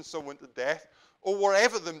poison someone to death, or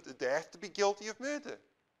whatever them to death to be guilty of murder.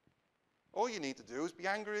 All you need to do is be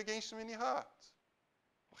angry against them in your heart,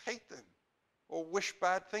 or hate them, or wish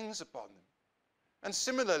bad things upon them. And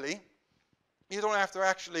similarly, you don't have to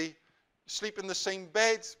actually sleep in the same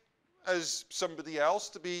bed as somebody else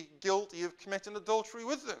to be guilty of committing adultery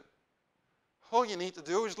with them. All you need to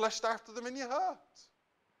do is lust after them in your heart.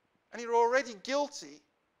 And you're already guilty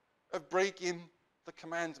of breaking the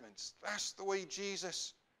commandments. That's the way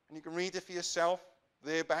Jesus, and you can read it for yourself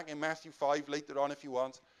there back in Matthew 5 later on if you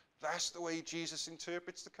want. That's the way Jesus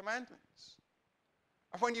interprets the commandments.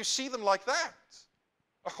 And when you see them like that,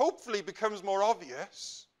 it hopefully becomes more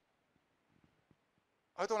obvious.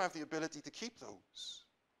 I don't have the ability to keep those.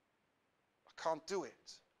 I can't do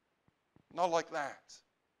it. Not like that.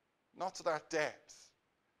 Not to that depth.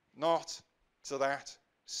 Not to that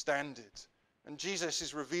standard. And Jesus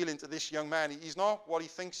is revealing to this young man, he's not what he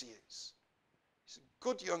thinks he is. He's a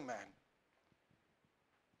good young man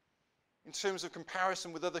in terms of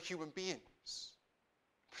comparison with other human beings.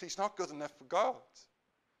 But he's not good enough for God.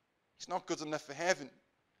 He's not good enough for heaven.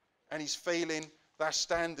 And he's failing that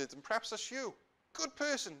standard. And perhaps that's you. Good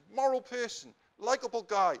person, moral person, likable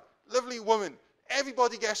guy, lovely woman.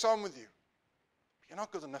 Everybody gets on with you. But you're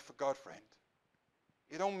not good enough for God, friend.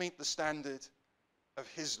 You don't meet the standard of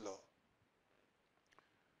his law.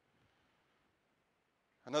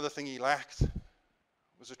 Another thing he lacked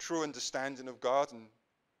was a true understanding of God and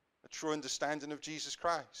a true understanding of Jesus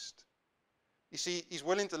Christ. You see, he's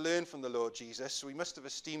willing to learn from the Lord Jesus, so he must have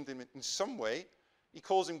esteemed him in some way. He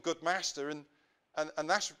calls him good master, and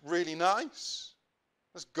that's really nice.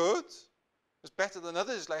 That's good. It's better than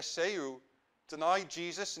others, let's say, who denied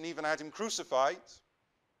Jesus and even had him crucified.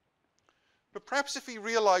 But perhaps if he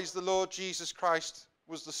realized the Lord Jesus Christ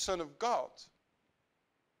was the Son of God,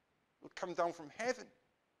 would come down from heaven,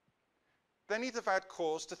 then he'd have had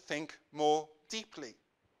cause to think more deeply.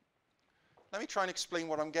 Let me try and explain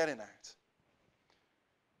what I'm getting at.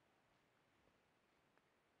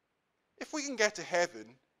 If we can get to heaven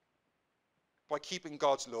by keeping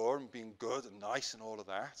God's law and being good and nice and all of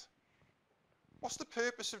that, what's the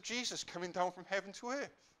purpose of Jesus coming down from heaven to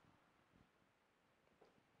earth?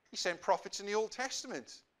 He sent prophets in the Old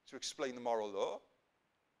Testament to explain the moral law.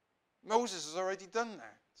 Moses has already done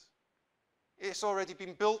that. It's already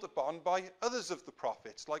been built upon by others of the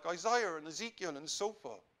prophets, like Isaiah and Ezekiel and so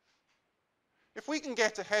forth. If we can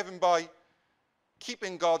get to heaven by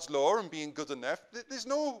keeping God's law and being good enough, there's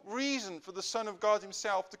no reason for the Son of God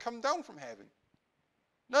himself to come down from heaven.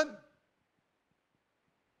 None.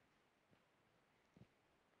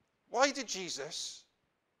 Why did Jesus,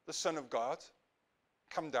 the Son of God,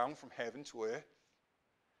 come down from heaven to earth?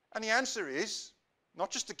 And the answer is,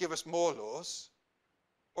 not just to give us more laws,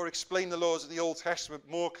 or explain the laws of the Old Testament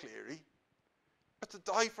more clearly, but to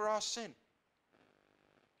die for our sin,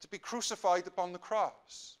 to be crucified upon the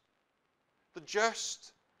cross, the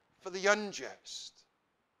just for the unjust,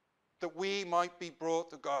 that we might be brought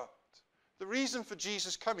to God. The reason for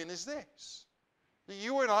Jesus coming is this, that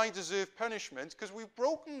you and I deserve punishment because we've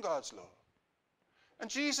broken God's law. And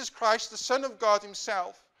Jesus Christ, the Son of God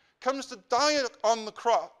himself, comes to die on the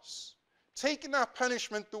cross, taking that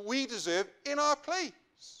punishment that we deserve in our place.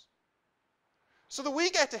 So that we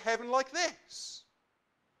get to heaven like this.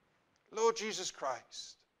 Lord Jesus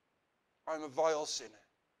Christ, I'm a vile sinner.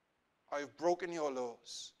 I have broken your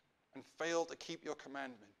laws and failed to keep your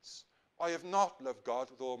commandments. I have not loved God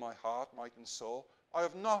with all my heart, might, and soul. I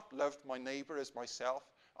have not loved my neighbor as myself.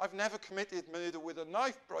 I've never committed murder with a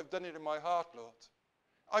knife, but I've done it in my heart, Lord.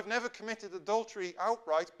 I've never committed adultery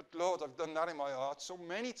outright, but Lord, I've done that in my heart so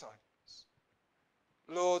many times.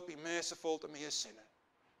 Lord, be merciful to me, a sinner,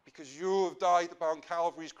 because you have died upon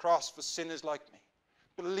Calvary's cross for sinners like me.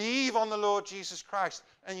 Believe on the Lord Jesus Christ,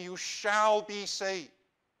 and you shall be saved.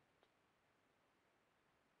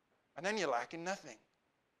 And then you're lacking nothing.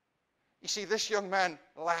 You see, this young man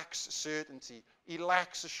lacks certainty. He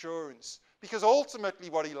lacks assurance. Because ultimately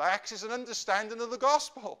what he lacks is an understanding of the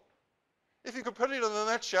gospel. If you could put it in a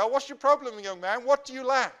nutshell, what's your problem, young man? What do you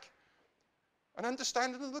lack? An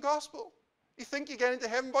understanding of the gospel. You think you're getting to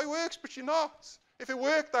heaven by works, but you're not. If it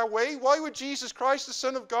worked that way, why would Jesus Christ, the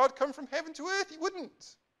Son of God, come from heaven to earth? He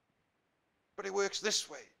wouldn't. But it works this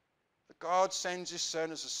way. That God sends his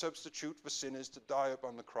Son as a substitute for sinners to die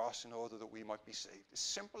upon the cross in order that we might be saved. As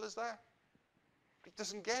simple as that. But he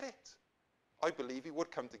doesn't get it. I believe he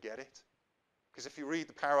would come to get it. Because if you read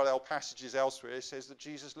the parallel passages elsewhere, it says that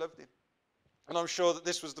Jesus loved him. And I'm sure that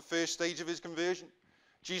this was the first stage of his conversion.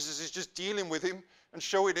 Jesus is just dealing with him and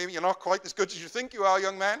showing him, you're not quite as good as you think you are,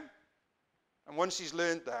 young man. And once he's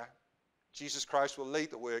learned that, Jesus Christ will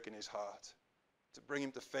later work in his heart to bring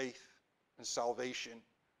him to faith and salvation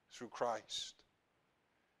through Christ.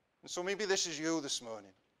 And so maybe this is you this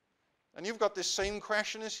morning. And you've got this same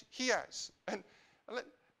question as he has. And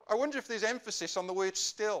I wonder if there's emphasis on the word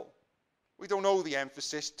still. We don't know the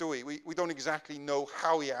emphasis, do we? We don't exactly know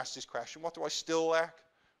how he asked this question. What do I still lack?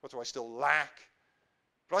 What do I still lack?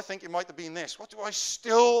 But I think it might have been this. What do I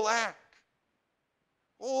still lack?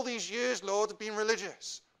 All these years, Lord, of being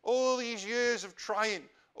religious. All these years of trying.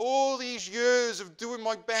 All these years of doing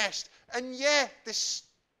my best. And yet, this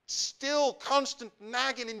still constant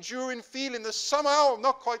nagging, enduring feeling that somehow I'm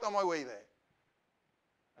not quite on my way there.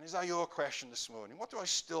 And is that your question this morning? What do I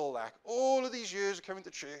still lack? All of these years of coming to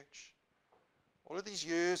church. All of these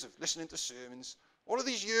years of listening to sermons. All of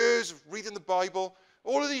these years of reading the Bible.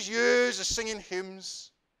 All of these years of singing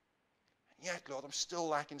hymns. And yet, Lord, I'm still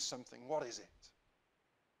lacking something. What is it?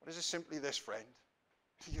 What is it? Simply this, friend.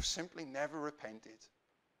 You've simply never repented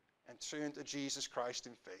and turned to Jesus Christ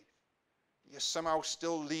in faith. You're somehow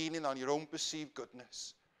still leaning on your own perceived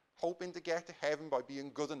goodness, hoping to get to heaven by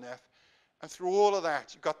being good enough. And through all of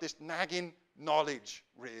that, you've got this nagging knowledge,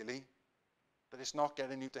 really, that it's not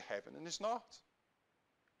getting you to heaven, and it's not.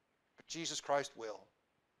 But Jesus Christ will.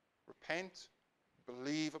 Repent,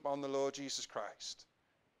 believe upon the Lord Jesus Christ,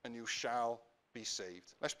 and you shall be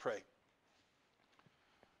saved. Let's pray.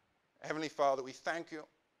 Heavenly Father, we thank you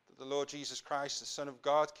that the Lord Jesus Christ, the Son of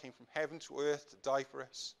God, came from heaven to earth to die for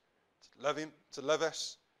us, to love him, to love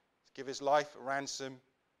us, to give his life a ransom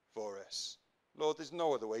for us. Lord, there's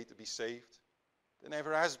no other way to be saved. There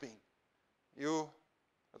never has been. You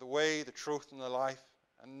are the way, the truth, and the life,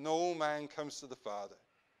 and no man comes to the Father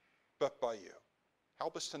but by you.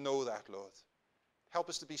 Help us to know that, Lord. Help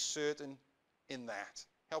us to be certain in that.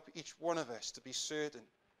 Help each one of us to be certain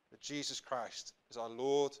that Jesus Christ is our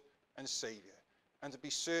Lord and Savior, and to be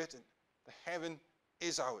certain that heaven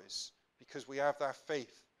is ours because we have that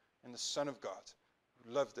faith in the Son of God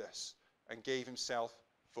who loved us and gave himself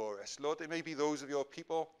for us. Lord, there may be those of your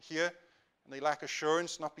people here and they lack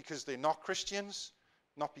assurance, not because they're not Christians,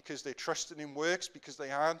 not because they trusted in works, because they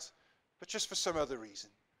aren't, but just for some other reason.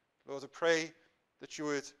 Lord, I pray that you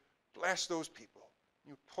would bless those people.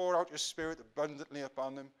 You would pour out your Spirit abundantly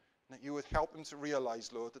upon them, and that you would help them to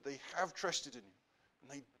realize, Lord, that they have trusted in you,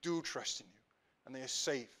 and they do trust in you, and they are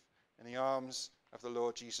safe in the arms of the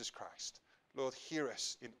Lord Jesus Christ. Lord, hear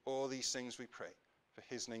us in all these things, we pray, for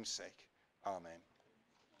his name's sake. Amen.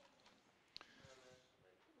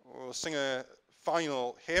 We'll sing a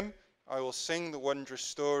final hymn. I will sing the wondrous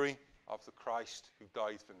story of the Christ who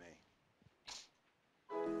died for me.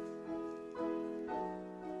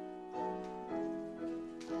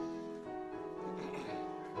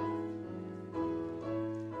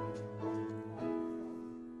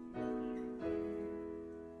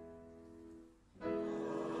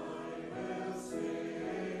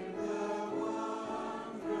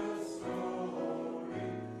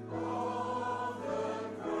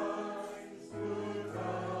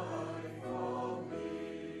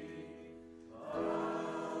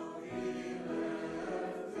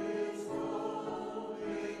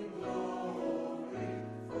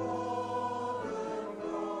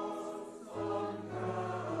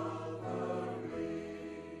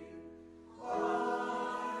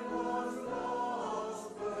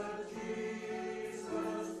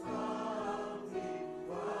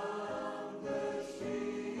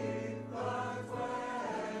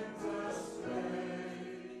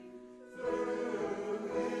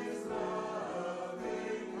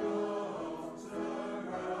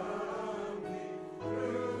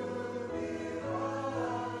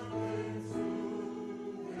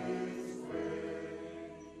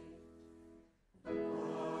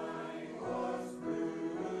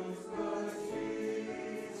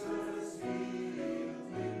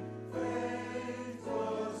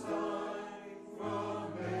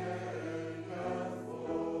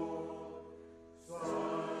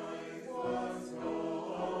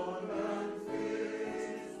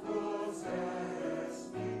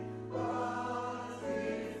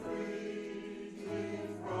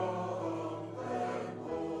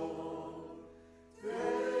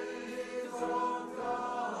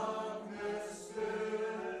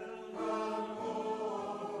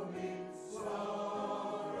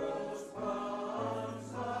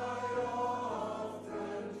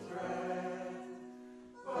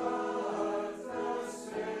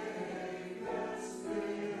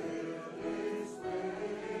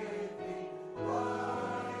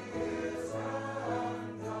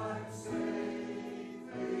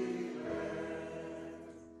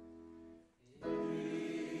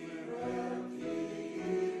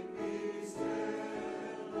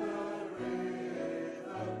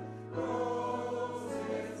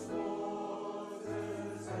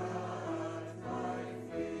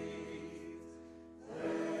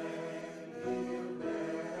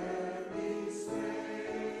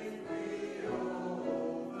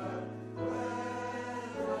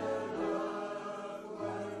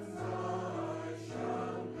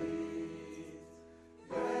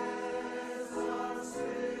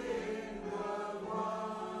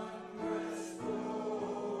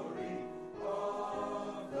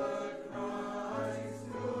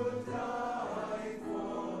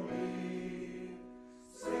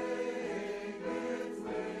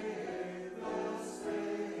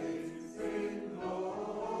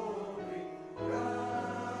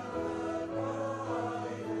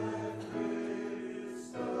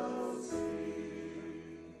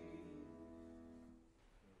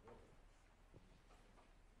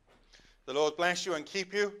 Lord bless you and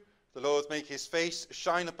keep you. The Lord make his face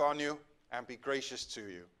shine upon you and be gracious to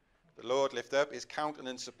you. The Lord lift up his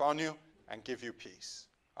countenance upon you and give you peace.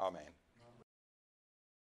 Amen.